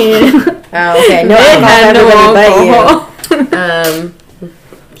lot. Oh, okay. No It alcohol had for no everybody but alcohol. you.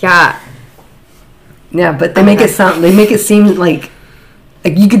 Yeah. Yeah, but they make it seem like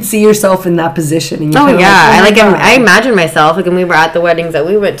you could see yourself in that position. And you're Oh kinda yeah, like, oh my God. I imagine myself, like, when we were at the weddings that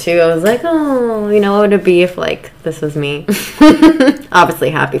we went to, I was like, oh, what would it be if, like, this was me?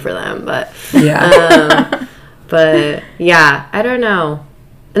 Obviously happy for them, but Yeah. but yeah, I don't know.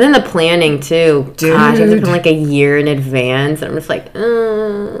 And then the planning too. Dude. Gosh, you have to plan like a year in advance. And I'm just like, I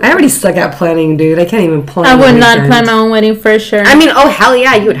already suck at planning, dude. I can't even plan. I would a not weekend. plan my own wedding for sure. I mean, oh hell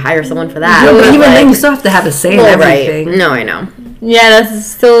yeah, you would hire someone for that. No, but even like, then, you still have to have a say in well, everything. right? No, I know. Yeah, that's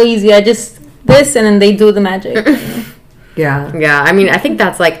still easy. I just this and then they do the magic. Yeah. Yeah, I mean, I think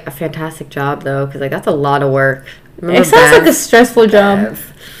that's like a fantastic job though, because like that's a lot of work. Remember It sounds like a Bev? stressful job.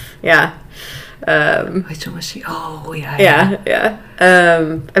 Bev. Yeah. Which one was she? Oh, yeah. Yeah.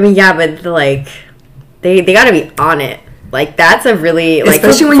 I mean, yeah, but like, they gotta be on it. Like, that's a really like,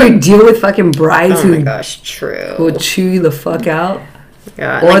 Especially when you deal with fucking brides oh my who gosh, true. will chew you the fuck out.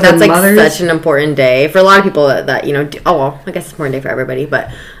 Yeah, Or like, the that's like mothers. such an important day for a lot of people that oh well, I guess it's an important day for everybody, but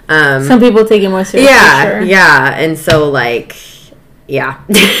Some people take it more seriously. yeah, sure. yeah, and so like, yeah,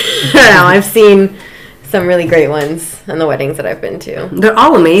 I don't know, I've seen some really great ones in the weddings that I've been to. They're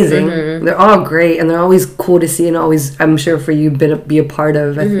all amazing. Mm-hmm. They're all great, and they're always cool to see, and always, I'm sure, for you be a part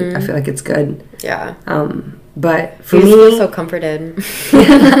of. I feel like it's good. Yeah, But for You just feel me, so comforted.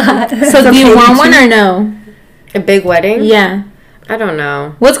 So do you want one or no? A big wedding? Yeah. I don't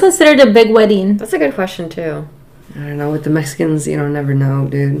know. What's considered a big wedding? That's a good question too. I don't know, with the Mexicans, you don't never know,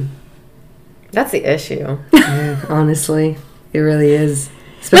 dude. That's the issue. Yeah, honestly, it really is.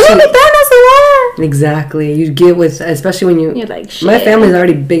 Exactly. You get with, especially when You're like, shit. my family's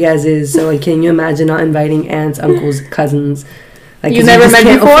already big as is, so like, can you imagine not inviting aunts, uncles, cousins? Like, You 'cause never just met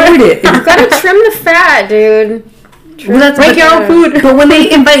can't before? afford it. You gotta trim the fat, dude. Well, that's Make your own food. But when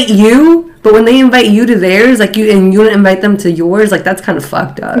they invite you to theirs, like you don't invite them to yours, like that's kind of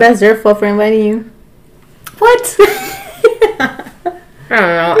fucked up. That's their fault for inviting you. What? I don't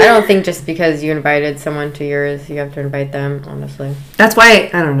know. I don't think just because you invited someone to yours, you have to invite them, honestly. That's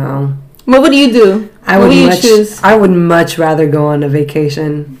why I don't know. What would you do? I What would you much choose? I would much rather go on a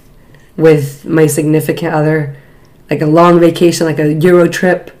vacation with my significant other, like a long vacation, like a Euro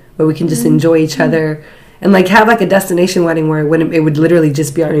trip where we can just enjoy each other and like have like a destination wedding where it would literally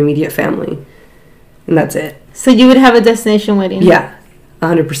just be our immediate family, and that's it. So you would have a destination wedding? Yeah,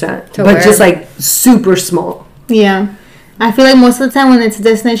 100%. To But where? just like super small. Yeah. I feel like most of the time when it's a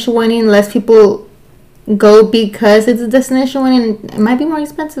destination wedding, less people go because it's a destination wedding. It might be more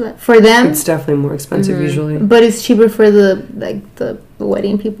expensive for them, It's definitely more expensive usually. but it's cheaper for the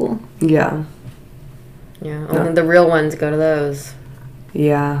wedding people. Yeah, Yeah, only the real ones go to those.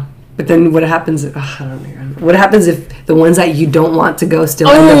 yeah. But then what happens? I don't know. What happens if the ones that you don't want to go still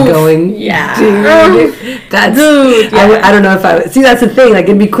end up going? Yeah. Dude, that's. Dude, I don't know if I would. See, that's the thing. Like,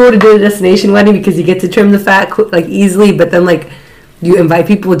 it'd be cool to do a destination wedding because you get to trim the fat like easily. But then like, you invite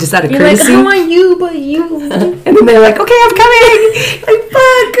people just out of You're like, courtesy, how are you? But you. and then they're like, "Okay, I'm coming." Like,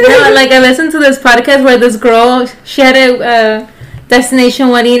 fuck. No, like I listened to this podcast where this girl, she had a destination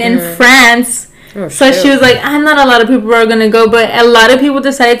wedding in France. Oh, So shoot. she was like, I'm not a lot of people are gonna go, but a lot of people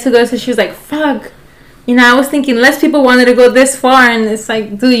decided to go. So she was like, fuck. You know, I was thinking less people wanted to go this far, and it's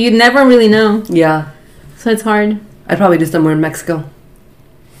like, dude, you never really know. Yeah, So it's hard. I'd probably do somewhere in Mexico,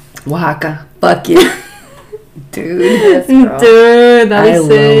 Oaxaca. Fuck yeah, dude. Yes, girl. Dude, I that'd love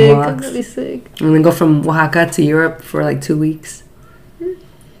be sick. walks. That'd be sick. And then go from Oaxaca to Europe for like 2 weeks.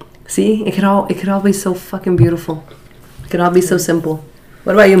 See, it could all be so fucking beautiful. It could all be so simple.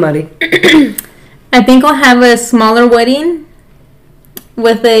 What about you, Mari? I think I'll have a smaller wedding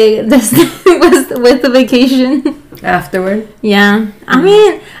with with a vacation. Afterward? Yeah. I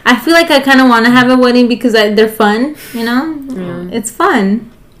mean, I feel like I kind of want to have a wedding because they're fun, you know? It's fun.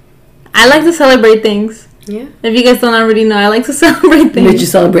 I like to celebrate things. Yeah. If you guys don't already know, I like to celebrate things. Made you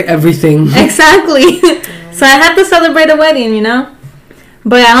celebrate everything. Exactly. So I have to celebrate a wedding, you know?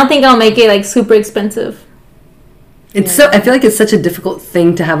 But I don't think I'll make it like super expensive. It's so. I feel like it's such a difficult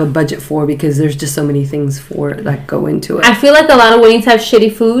thing to have a budget for because there's just so many things that go into it. I feel like a lot of weddings have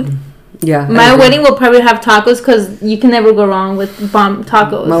shitty food. Yeah. I My agree. wedding will probably have tacos because you can never go wrong with bomb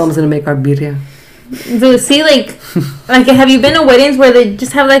tacos. My mom's gonna make our birria. Dude, see, like have you been to weddings where they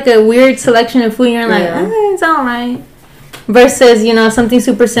just have like a weird selection of food and you're like, Yeah. it's alright. Versus, you know, something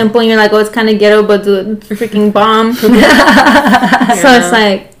super simple and you're like, oh, it's kind of ghetto, but dude, it's freaking bomb. So it's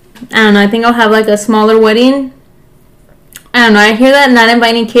like, I don't know, I think I'll have like a smaller wedding. I don't know, I hear that not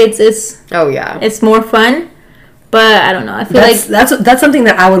inviting kids is Oh, yeah. it's more fun. But I don't know, I feel like That's something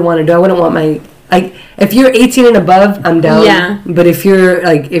that I would want to do. I wouldn't want my like if you're 18 and above, I'm down. Yeah. But if you're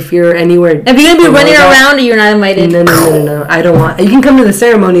anywhere, if you're going to be below running that- around, you're not invited. No. I don't want. You can come to the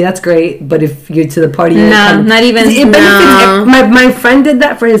ceremony. That's great. But if you're to the party, you're No, coming. not even- It no. benefits- My friend did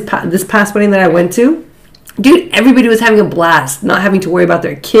that for his this past wedding that I went to. Dude, everybody was having a blast. Not having to worry about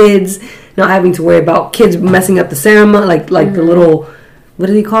their kids. Not having to worry about kids messing up the ceremony. Like the little, what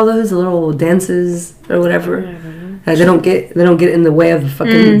do they call those? The little dances or whatever. They don't get in the way of the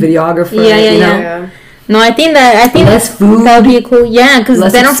fucking videographer. Yeah, you know? Yeah. No, I think Less food. that would be cool. Yeah, because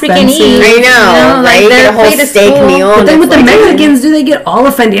Less they don't freaking expensive. eat. I know, right? Get a whole plate is steak full. meal. But then with the It's like- Mexicans, do they get all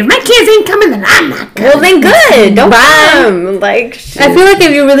offended? If my kids ain't coming, then I'm not coming. Well, then good. Don't Bye. come. Like, I feel like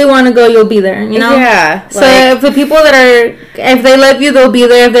if you really want to go, you'll be there. You know. Yeah. So like, if the people that are, if they love you, they'll be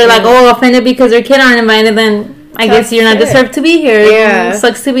there. If they're like, oh, offended because their kid aren't invited, then I guess you're not shit. deserved to be here. Yeah.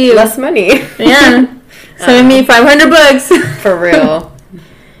 Sucks to be you. less money. Yeah. Send me $500. For real.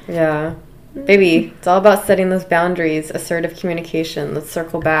 Yeah. Baby, it's all about setting those boundaries, assertive communication. Let's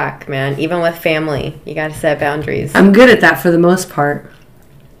circle back, man. Even with family, you got to set boundaries. I'm good at that for the most part.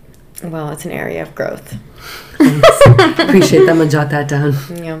 Well, it's an area of growth. Appreciate that. I'm gonna jot that down.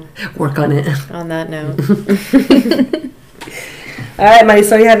 Yeah. Work on it. On that note. All right, Maddie.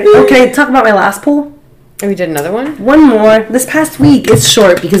 So you have. Oh, can I talk about my last poll? We did another one? One more. This past week, it's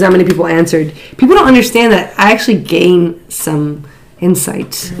short because how many people answered. People don't understand that I actually gain some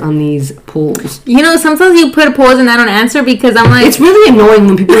insight on these polls. You know, sometimes you put a pause and I don't answer because I'm like... It's really annoying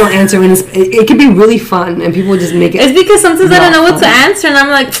when people don't answer, and it can be really fun, and people just make it... It's because sometimes I don't know what to fun. answer, and I'm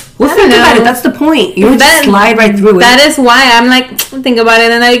like, Well, I think don't know. about it. That's the point. You don't just slide right through it. That is why I'm like, think about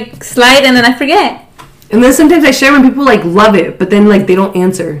it, and I slide, and then I forget. And then sometimes I share when people, like, love it, but then, like, they don't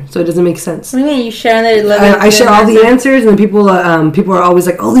answer, so it doesn't make sense. What do you mean you share and they love it? I share all the answers, and then people are always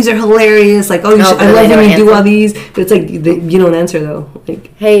like, "Oh, these are hilarious!" Like, "Oh, I love when you do all these." But it's like you don't answer though.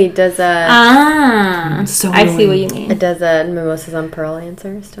 Like, hey, does so I see what you mean. does Mimosas on Pearl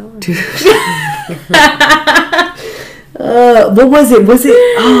answer still? What was it?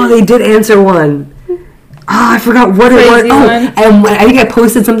 Oh, they did answer one. Oh, I forgot what it was. Oh, and I think I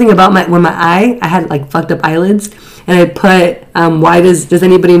posted something about I had like fucked up eyelids, and I put, why does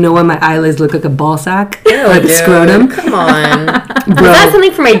anybody know why my eyelids look like a ball sack? Ew, like a scrotum? Come on. Bro. Was that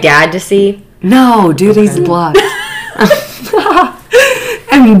something for my dad to see? No, dude, he's blocked. But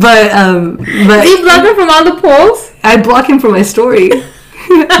Do you block him from all the polls? I block him from my story. Do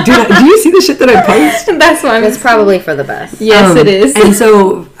you see the shit that I post? That's why. It's probably for the best. Yes, it is. And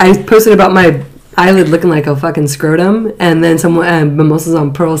so I posted about my eyelid looking like a fucking scrotum, and then someone, Mimosas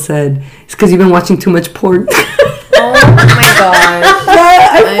on Pearl, said it's because you've been watching too much porn. Oh my god.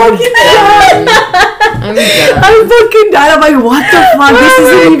 I'm done. I fucking died. I'm like, what the fuck? This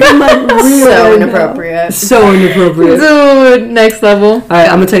isn't even like real. So inappropriate. So inappropriate. Dude, next level. All right,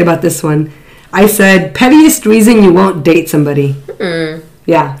 I'm gonna tell you about this one. I said pettiest reason you won't date somebody.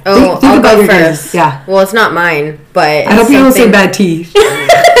 Yeah. Oh, think I'll about go your first. guys'. Yeah. Well, it's not mine, but I hope you don't say bad teeth.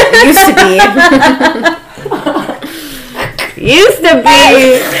 It used to be. Used to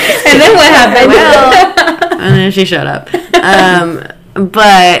be. And then what happened? Well, and then she showed up.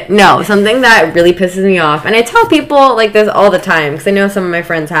 But no, something that really pisses me off, and I tell people like this all the time because I know some of my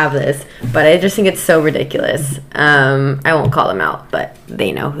friends have this, but I just think it's so ridiculous. I won't call them out, but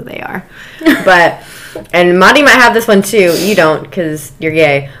they know who they are. But and Madi might have this one too. You don't because you're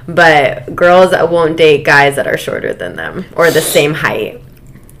gay. But girls that won't date guys that are shorter than them or the same height.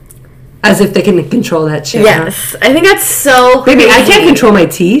 As if they can control that shit. Yes, I think that's so Baby, crazy. I can't control my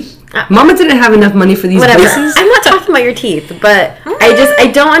teeth. Mama didn't have enough money for these Whatever. braces. I'm not talking about your teeth, but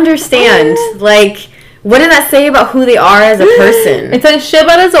I don't understand. Like, what did that say about who they are as a person? It's like shit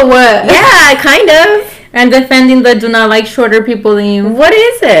about us or what? Yeah, kind of. And defending the do not like shorter people than you. What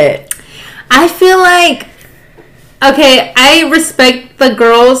is it? I feel like, okay, I respect the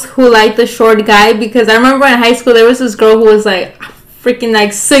girls who like the short guy because I remember in high school there was this girl who was like freaking like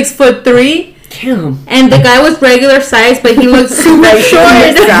 6'3". Damn. And the guy was regular size, but he looked super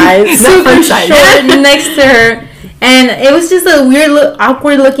short. Super short next to her. And it was just a weird,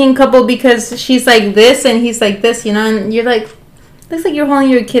 awkward looking couple because she's like this and he's like this, you know, and you're like, looks like you're holding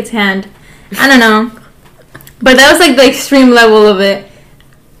your kid's hand. I don't know. But that was like the extreme level of it.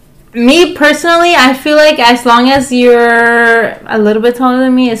 Me personally, I feel like as long as you're a little bit taller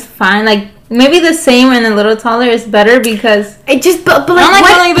than me, it's fine. Like, maybe the same and a little taller is better because I just, but like, I don't like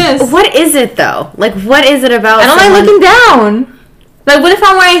going like this. What is it though? Like, what is it about? I don't like looking down. Like, what if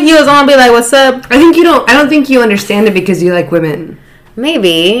I'm wearing heels? I'm gonna be like, "What's up?" I don't think you understand it because you like women.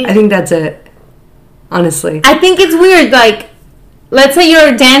 Maybe. I think that's it. Honestly. I think it's weird. Like, let's say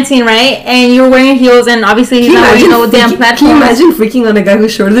you're dancing, right, and you're wearing heels, and obviously he's not wearing no damn platforms. Can you imagine freaking on a guy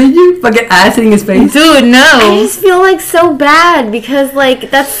who's shorter than you? Fucking ass hitting his face. Dude, no. I just feel like so bad because like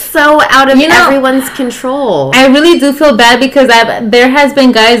that's so out of everyone's control. I really do feel bad because there has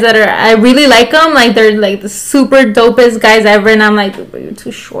been guys that I really like them, like they're like the super dopest guys ever, and I'm like, dude, you're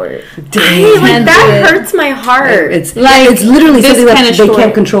too short. Dang, like that hurts my heart. It's like it's literally something that they short.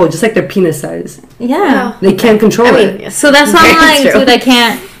 can't control, just like their penis size. Yeah. They can't control it. So that's why I'm like, true. dude, I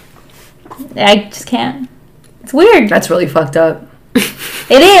can't. I just can't. It's weird. That's really fucked up.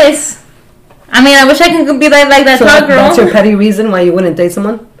 It is. I mean, I wish I could be like that So tall girl. that's your petty reason why you wouldn't date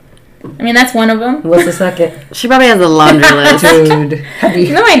someone? I mean, that's one of them. What's the second? She probably has a laundry list. Dude, have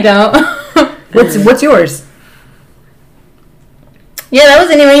you? No, I don't. What's yours? Yeah, that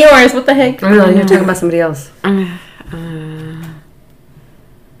wasn't even yours. What the heck? I don't know. You're talking about somebody else. I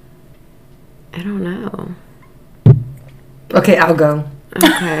don't know. Okay, I'll go.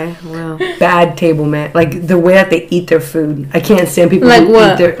 Okay, well. Bad table man, like the way that they eat their food. I can't stand people Like who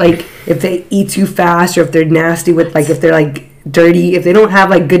what? eat their like if they eat too fast or if they're nasty with like if they're like dirty if they don't have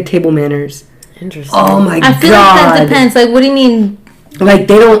like good table manners. Interesting. Oh my god! I feel like that depends. Like, what do you mean? Like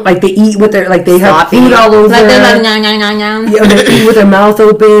they don't like they eat with their like they Sloppy. have food all over. Like they're like, nyah, nyah, nyah, nyah. Yeah, or they eat with their mouth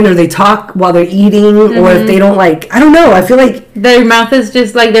open, or they talk while they're eating, or if they don't like, I don't know. I feel like Their mouth is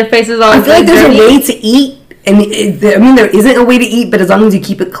just like their face is all. I feel like there's dirty. a way to eat, and I mean there isn't a way to eat, but as long as you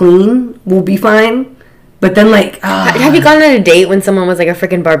keep it clean, we'll be fine. But then, like, Have you gone on a date when someone was like a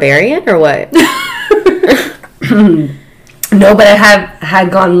freaking barbarian or what? no, but I have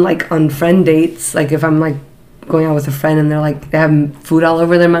had gone like on friend dates. Like if I'm like going out with a friend and they're like they have food all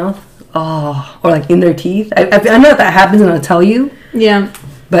over their mouth, or like in their teeth. I know that happens, and I'll tell you. Yeah.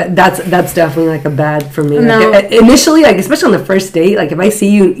 But that's definitely like a bad for me. No. Like, initially, like especially on the first date, like if I see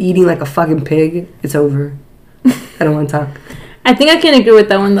you eating like a fucking pig, it's over. I don't want to talk. I think I can agree with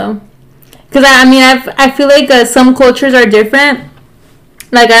that one though, because I feel like some cultures are different.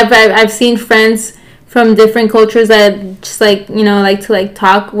 Like I've seen friends from different cultures that just like like to like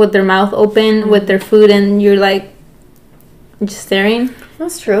talk with their mouth open with their food, and you're like just staring.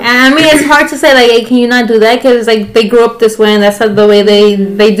 That's true. And I mean, it's hard to say like, hey, can you not do that? Because like they grew up this way, and that's not the way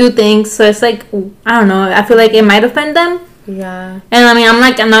they do things. So it's like, I don't know. I feel like it might offend them. Yeah. And I mean,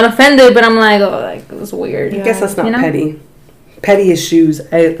 I'm not offended, but I'm like, oh, like it was weird. I guess that's not petty. Petty is shoes.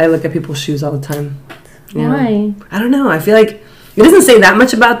 I look at people's shoes all the time. You Why? know? I don't know. I feel like it doesn't say that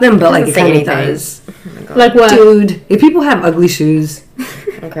much about them, but like it kind of does. Oh Like what? Dude, if people have ugly shoes,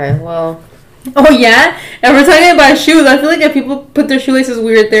 Okay, well. Oh yeah, and we're talking about shoes. I feel like if people put their shoelaces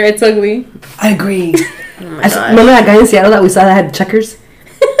weird there, it's ugly. I agree. Oh my gosh. Remember that guy in Seattle that we saw that had checkers?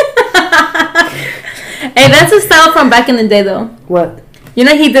 Hey, that's a style from back in the day, though. What? You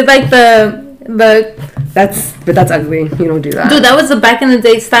know, he did like the That's ugly. You don't do that. dude. That was the back in the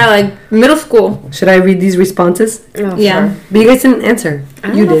day style, like middle school. Should I read these responses? Oh, Yeah. sure. But you guys didn't answer. I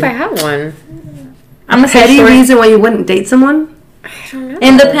don't You know did. if I have one. I'm gonna say Petty short. reason why you wouldn't date someone? I don't know.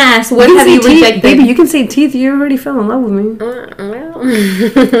 In the past, what can have say you teeth. rejected? Baby, you can say teeth. You already fell in love with me. Well.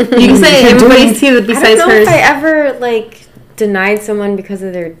 You can say You're everybody's doing- teeth I besides don't know hers. if I ever, like, denied someone because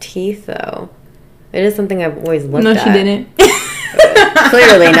of their teeth, though. It is something I've always looked No, at. she didn't.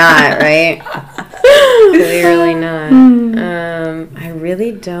 Clearly not, right? Clearly not. I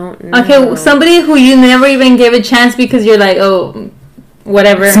really don't know. Okay, somebody who you never even gave a chance because you're like, oh,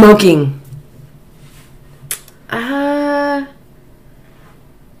 whatever. Smoking.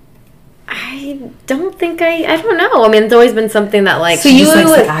 I don't think I don't know. I mean, it's always been something that, like, So She you just likes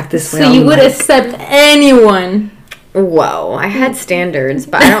would to act this way So all you the would time. accept anyone. whoa, I had standards,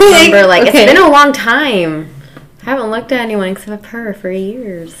 but I don't remember, like, Okay. it's been a long time. I haven't looked at anyone except her for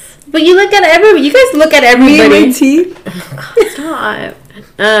years. But you look at everybody. You guys look at everybody. teeth? Stop.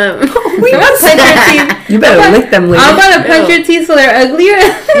 I'm gonna punch your teeth. You better lick them, lady. I'm gonna punch Ew. your teeth so they're uglier.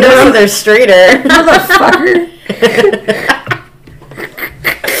 No, they're straighter. Motherfucker.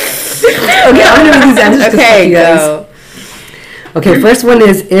 Okay, I'm gonna read these answers. just Okay, for you guys. go. Okay, first one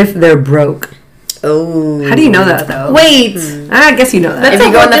is if they're broke. Oh. How do you know that though? Wait. I guess you know that. If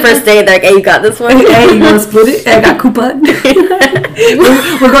you go on the first date, they're like, hey, you got this one? Hey, you want to split it? I got coupon.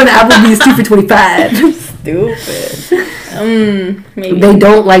 We're going to Applebee's 2 for $25. Stupid. Maybe. They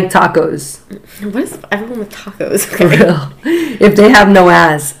don't like tacos. What is everyone with tacos? For Okay. real. If they have no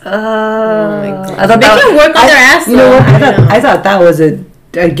ass. my God. I thought They can work on their ass, You know though. what? I thought that was a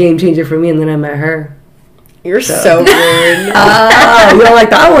game changer for me, and then I met her. You're so rude. Oh, you don't like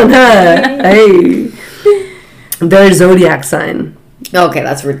that one, huh? Hey. Their zodiac sign. Okay,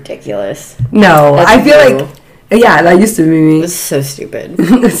 that's ridiculous. No, That's I feel you. like... Yeah, that used to be me. That's so stupid.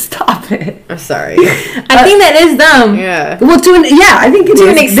 Stop it. I'm sorry. I think that is dumb. Yeah. Well, I think it To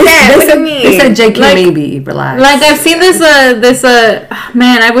is. an extent, They look said, at me. They said JK Like- maybe. Relax. Like I've seen this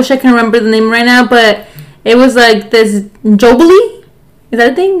man, I wish I can remember the name right now, but it was like this Jobely. Is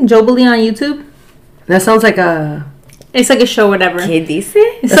that a thing? Jobely on YouTube? That sounds like a... It's like a show, whatever. ¿Qué dice?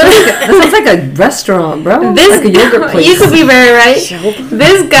 That sounds like a restaurant, bro. This like a yogurt place. You could be very right. Jobely?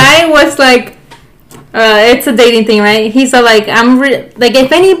 This guy was like, it's a dating thing, right? He's like, like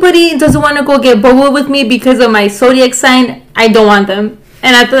if anybody doesn't want to go get boba with me because of my zodiac sign, I don't want them.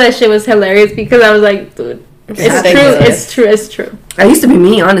 And I thought that shit was hilarious because I was like, dude, it's ridiculous. true. It's true. That used to be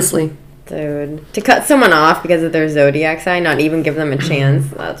me, honestly. Dude. To cut someone off because of their zodiac sign, not even give them a chance,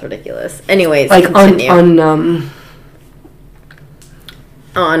 that's ridiculous. Anyways, Like continue.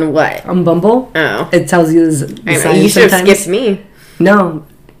 On what? on Bumble, Oh. it tells you the I know, signs you should have sometimes. skipped me. No,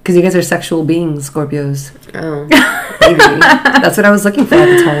 because you guys are sexual beings, Scorpios. Oh. Maybe. That's what I was looking for at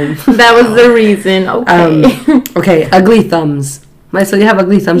the time. That was the reason. Okay. Okay, ugly thumbs. So you have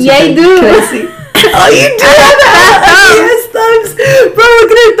ugly thumbs? Yeah, I Can- do. Can I see? Oh, you do have yes, thumbs. Bro,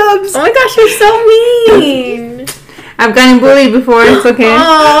 look at her thumbs. Oh my gosh, you're so mean. I've gotten bullied before. It's okay.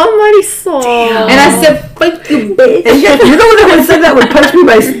 Oh, Marisol. And I said, "Fuck you, bitch." And you're the one that said that would punch me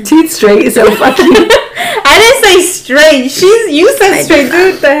my teeth straight, so fuck you. I didn't say straight. You said I straight, did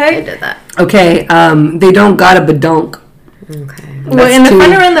that. dude. The I heck? did that. Okay, they don't got a badonk. Okay. Well, in the That's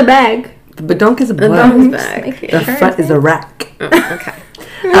front two. or in the back? The badonk is a The butt. thumbs back. Make it The hurt. front is a rack. Oh, okay.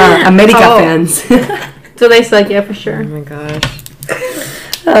 America Oh. fans. So they suck, yeah, for Oh sure. my gosh.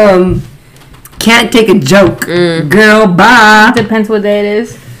 Can't take a joke. Girl, bye. Depends what day it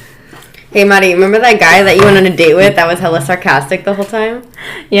is. Hey, Maddie, remember that guy that you went on a date with that was hella sarcastic the whole time?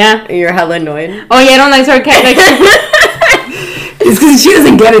 Yeah. You were hella annoyed. Oh yeah, I don't like sarcastic. It's because she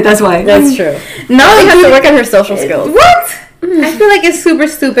doesn't get it, that's why. That's true. No, She has to dude. work on her social skills. What? I feel like it's super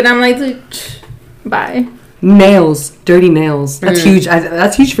stupid. I'm like, dude, bye. Nails. Dirty nails. That's huge.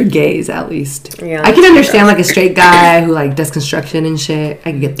 That's huge for gays, at least. Yeah, I can understand, like, a straight guy who, like, does construction and shit.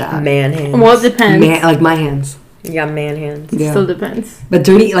 I can get that. Man hands. Well, it depends. Like, my hands. Yeah, man hands. Yeah. Still depends. But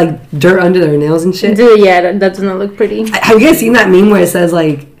dirty, like, dirt under their nails and shit. Dude, yeah, that doesn't look pretty. Have you guys seen that meme where it says,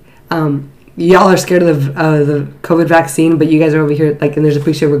 like, y'all are scared of the COVID vaccine, but you guys are over here, like, and there's a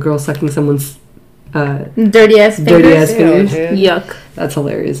picture of a girl sucking someone's Dirty ass fingers. dirty ass fingers? dude. Yuck. That's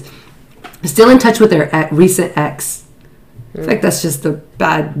hilarious. Still in touch with their recent ex. I feel like that's just the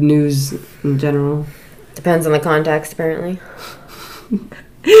bad news in general. Depends on the context, apparently.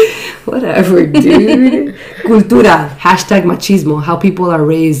 Whatever, dude. Cultura. Hashtag machismo. How people are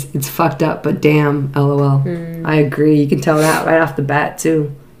raised. It's fucked up, but damn, lol. I agree. You can tell that right off the bat,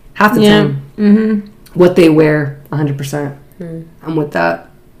 too. Half the Yeah. time. Mm-hmm. What they wear, 100%. I'm with that.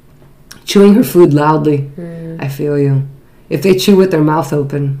 Chewing her food loudly. I feel you. If they chew with their mouth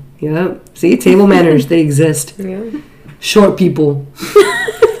open. Yep. See, table manners, they exist. Yeah. Short people.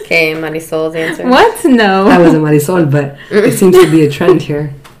 Okay, Marisol's answer. What? No. That wasn't Marisol, but it seems to be a trend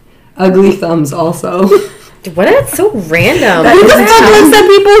here. Ugly thumbs also. Dude, what? That's so random. That Who the is fuck looks at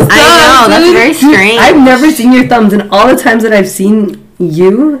people's thumbs, I know, that's dude? very strange. I've never seen your thumbs, and all the times that I've seen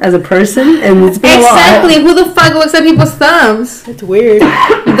you as a person, and it's been Exactly. a lot. Who the fuck looks at people's thumbs? That's weird.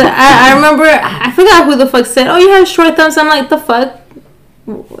 I remember, I forgot who the fuck said, oh, you have short thumbs. I'm like, the fuck?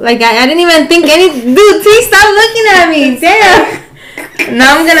 Like, I didn't even think Dude, please stop looking at me. Damn.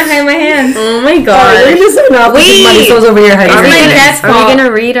 Now I'm gonna hide my hands. Oh my Oh, god. you're just so not Wait. Marisol's over here hiding Are her we, my hands. dad's gonna, are we fault.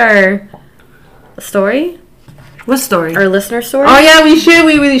 gonna read our story? What story? Our listener story? Oh, yeah, we should.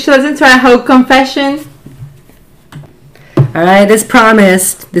 We really should listen to our whole confession. All right, as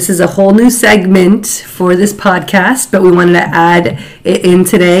promised, this is a whole new segment for this podcast, but we wanted to add it in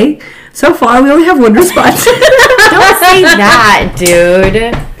today. So far, we only have one response. Don't say that,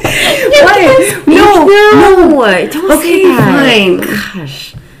 dude. Why? No. Don't Okay, say that. fine.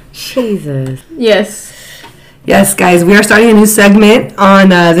 Gosh. Jesus. Yes. Yes, guys, we are starting a new segment on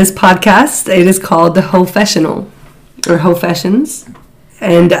this podcast. It is called the Hofessional, or Hofessions,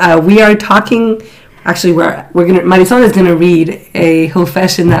 and we are talking. Actually, we're gonna. Marisol is gonna read a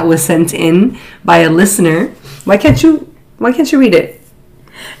Hofession that was sent in by a listener. Why can't you read it?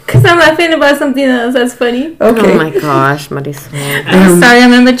 Because I'm laughing about something else that's funny. Okay. Oh my gosh, Marisol. I'm sorry,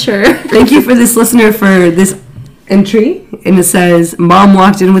 I'm immature. Thank you for this listener for this entry. And it says, Mom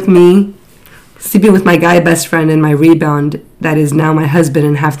walked in with me, sleeping with my guy best friend and my rebound that is now my husband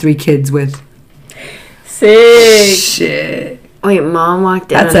and have 3 kids with. Sick. Shit. Wait, Mom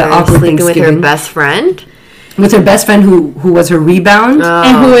walked in That's and an her awkward sleeping with her Thanksgiving. best friend? With her best friend who was her rebound.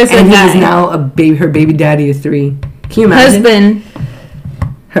 And who is and a he guy? is now her baby daddy of 3. Can you imagine? Husband.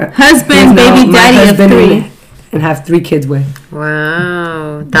 Her- Husband, who is now baby my daddy of husband 3. And have 3 kids with.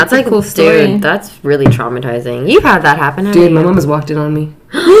 Wow. That's a like, cool story. dude, that's really traumatizing. You've had that happen, haven't Dude, you? my mom has walked in on me.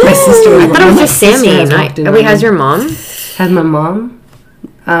 My sister. I thought it was my just sister Sammy. has walked in Wait, on has me. your mom? Has my mom?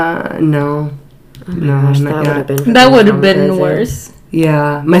 No. Oh my gosh, not that yet. would have been That would have been traumatizing. worse.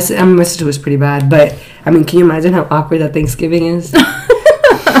 Yeah, my sister was pretty bad, but I mean, can you imagine how awkward that Thanksgiving is?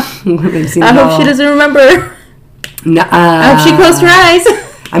 They've seen I it hope all. she doesn't remember. I hope she closed her eyes.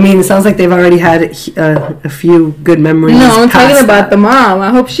 I mean, it sounds like they've already had a few good memories. No, I'm talking past about that. the mom. I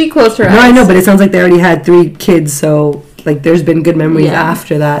hope she closed her eyes. No, I know, but it sounds like they already had 3 kids, so like there's been good memories Yeah.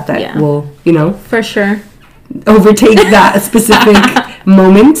 after that Yeah. will, you know, For sure. overtake that specific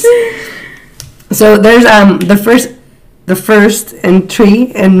moment. So there's the first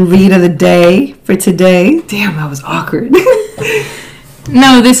entry and read of the day for today. Damn, that was awkward.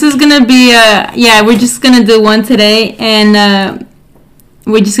 No, this is gonna be we're just gonna do one today, and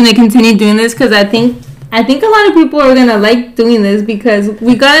we're just gonna continue doing this because I think a lot of people are gonna like doing this because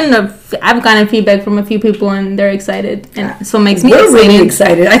I've gotten feedback from a few people and they're excited, and so it makes me We're excited. really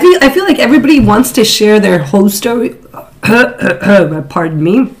excited. I feel like everybody wants to share their host story. Pardon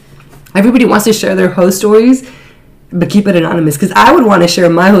me. Everybody wants to share their host stories, but keep it anonymous. Because I would want to share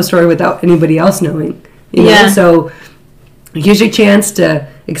my host story without anybody else knowing. You know? Yeah. So here's your chance to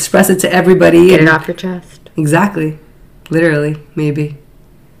express it to everybody. Get and- it off your chest. Exactly. Literally, maybe.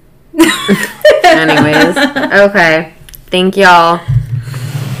 Anyways, okay. Thank y'all.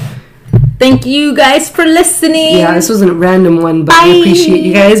 Thank you guys for listening. Yeah, this wasn't a random one, but we appreciate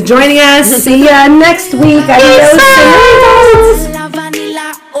you guys joining us. See ya next week. Adios.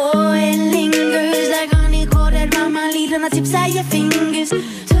 Vanilla, oh, it lingers like honey coated on my lead, and I tips at your fingers.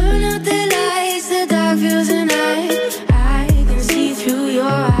 Turn out the lights, the dark feels and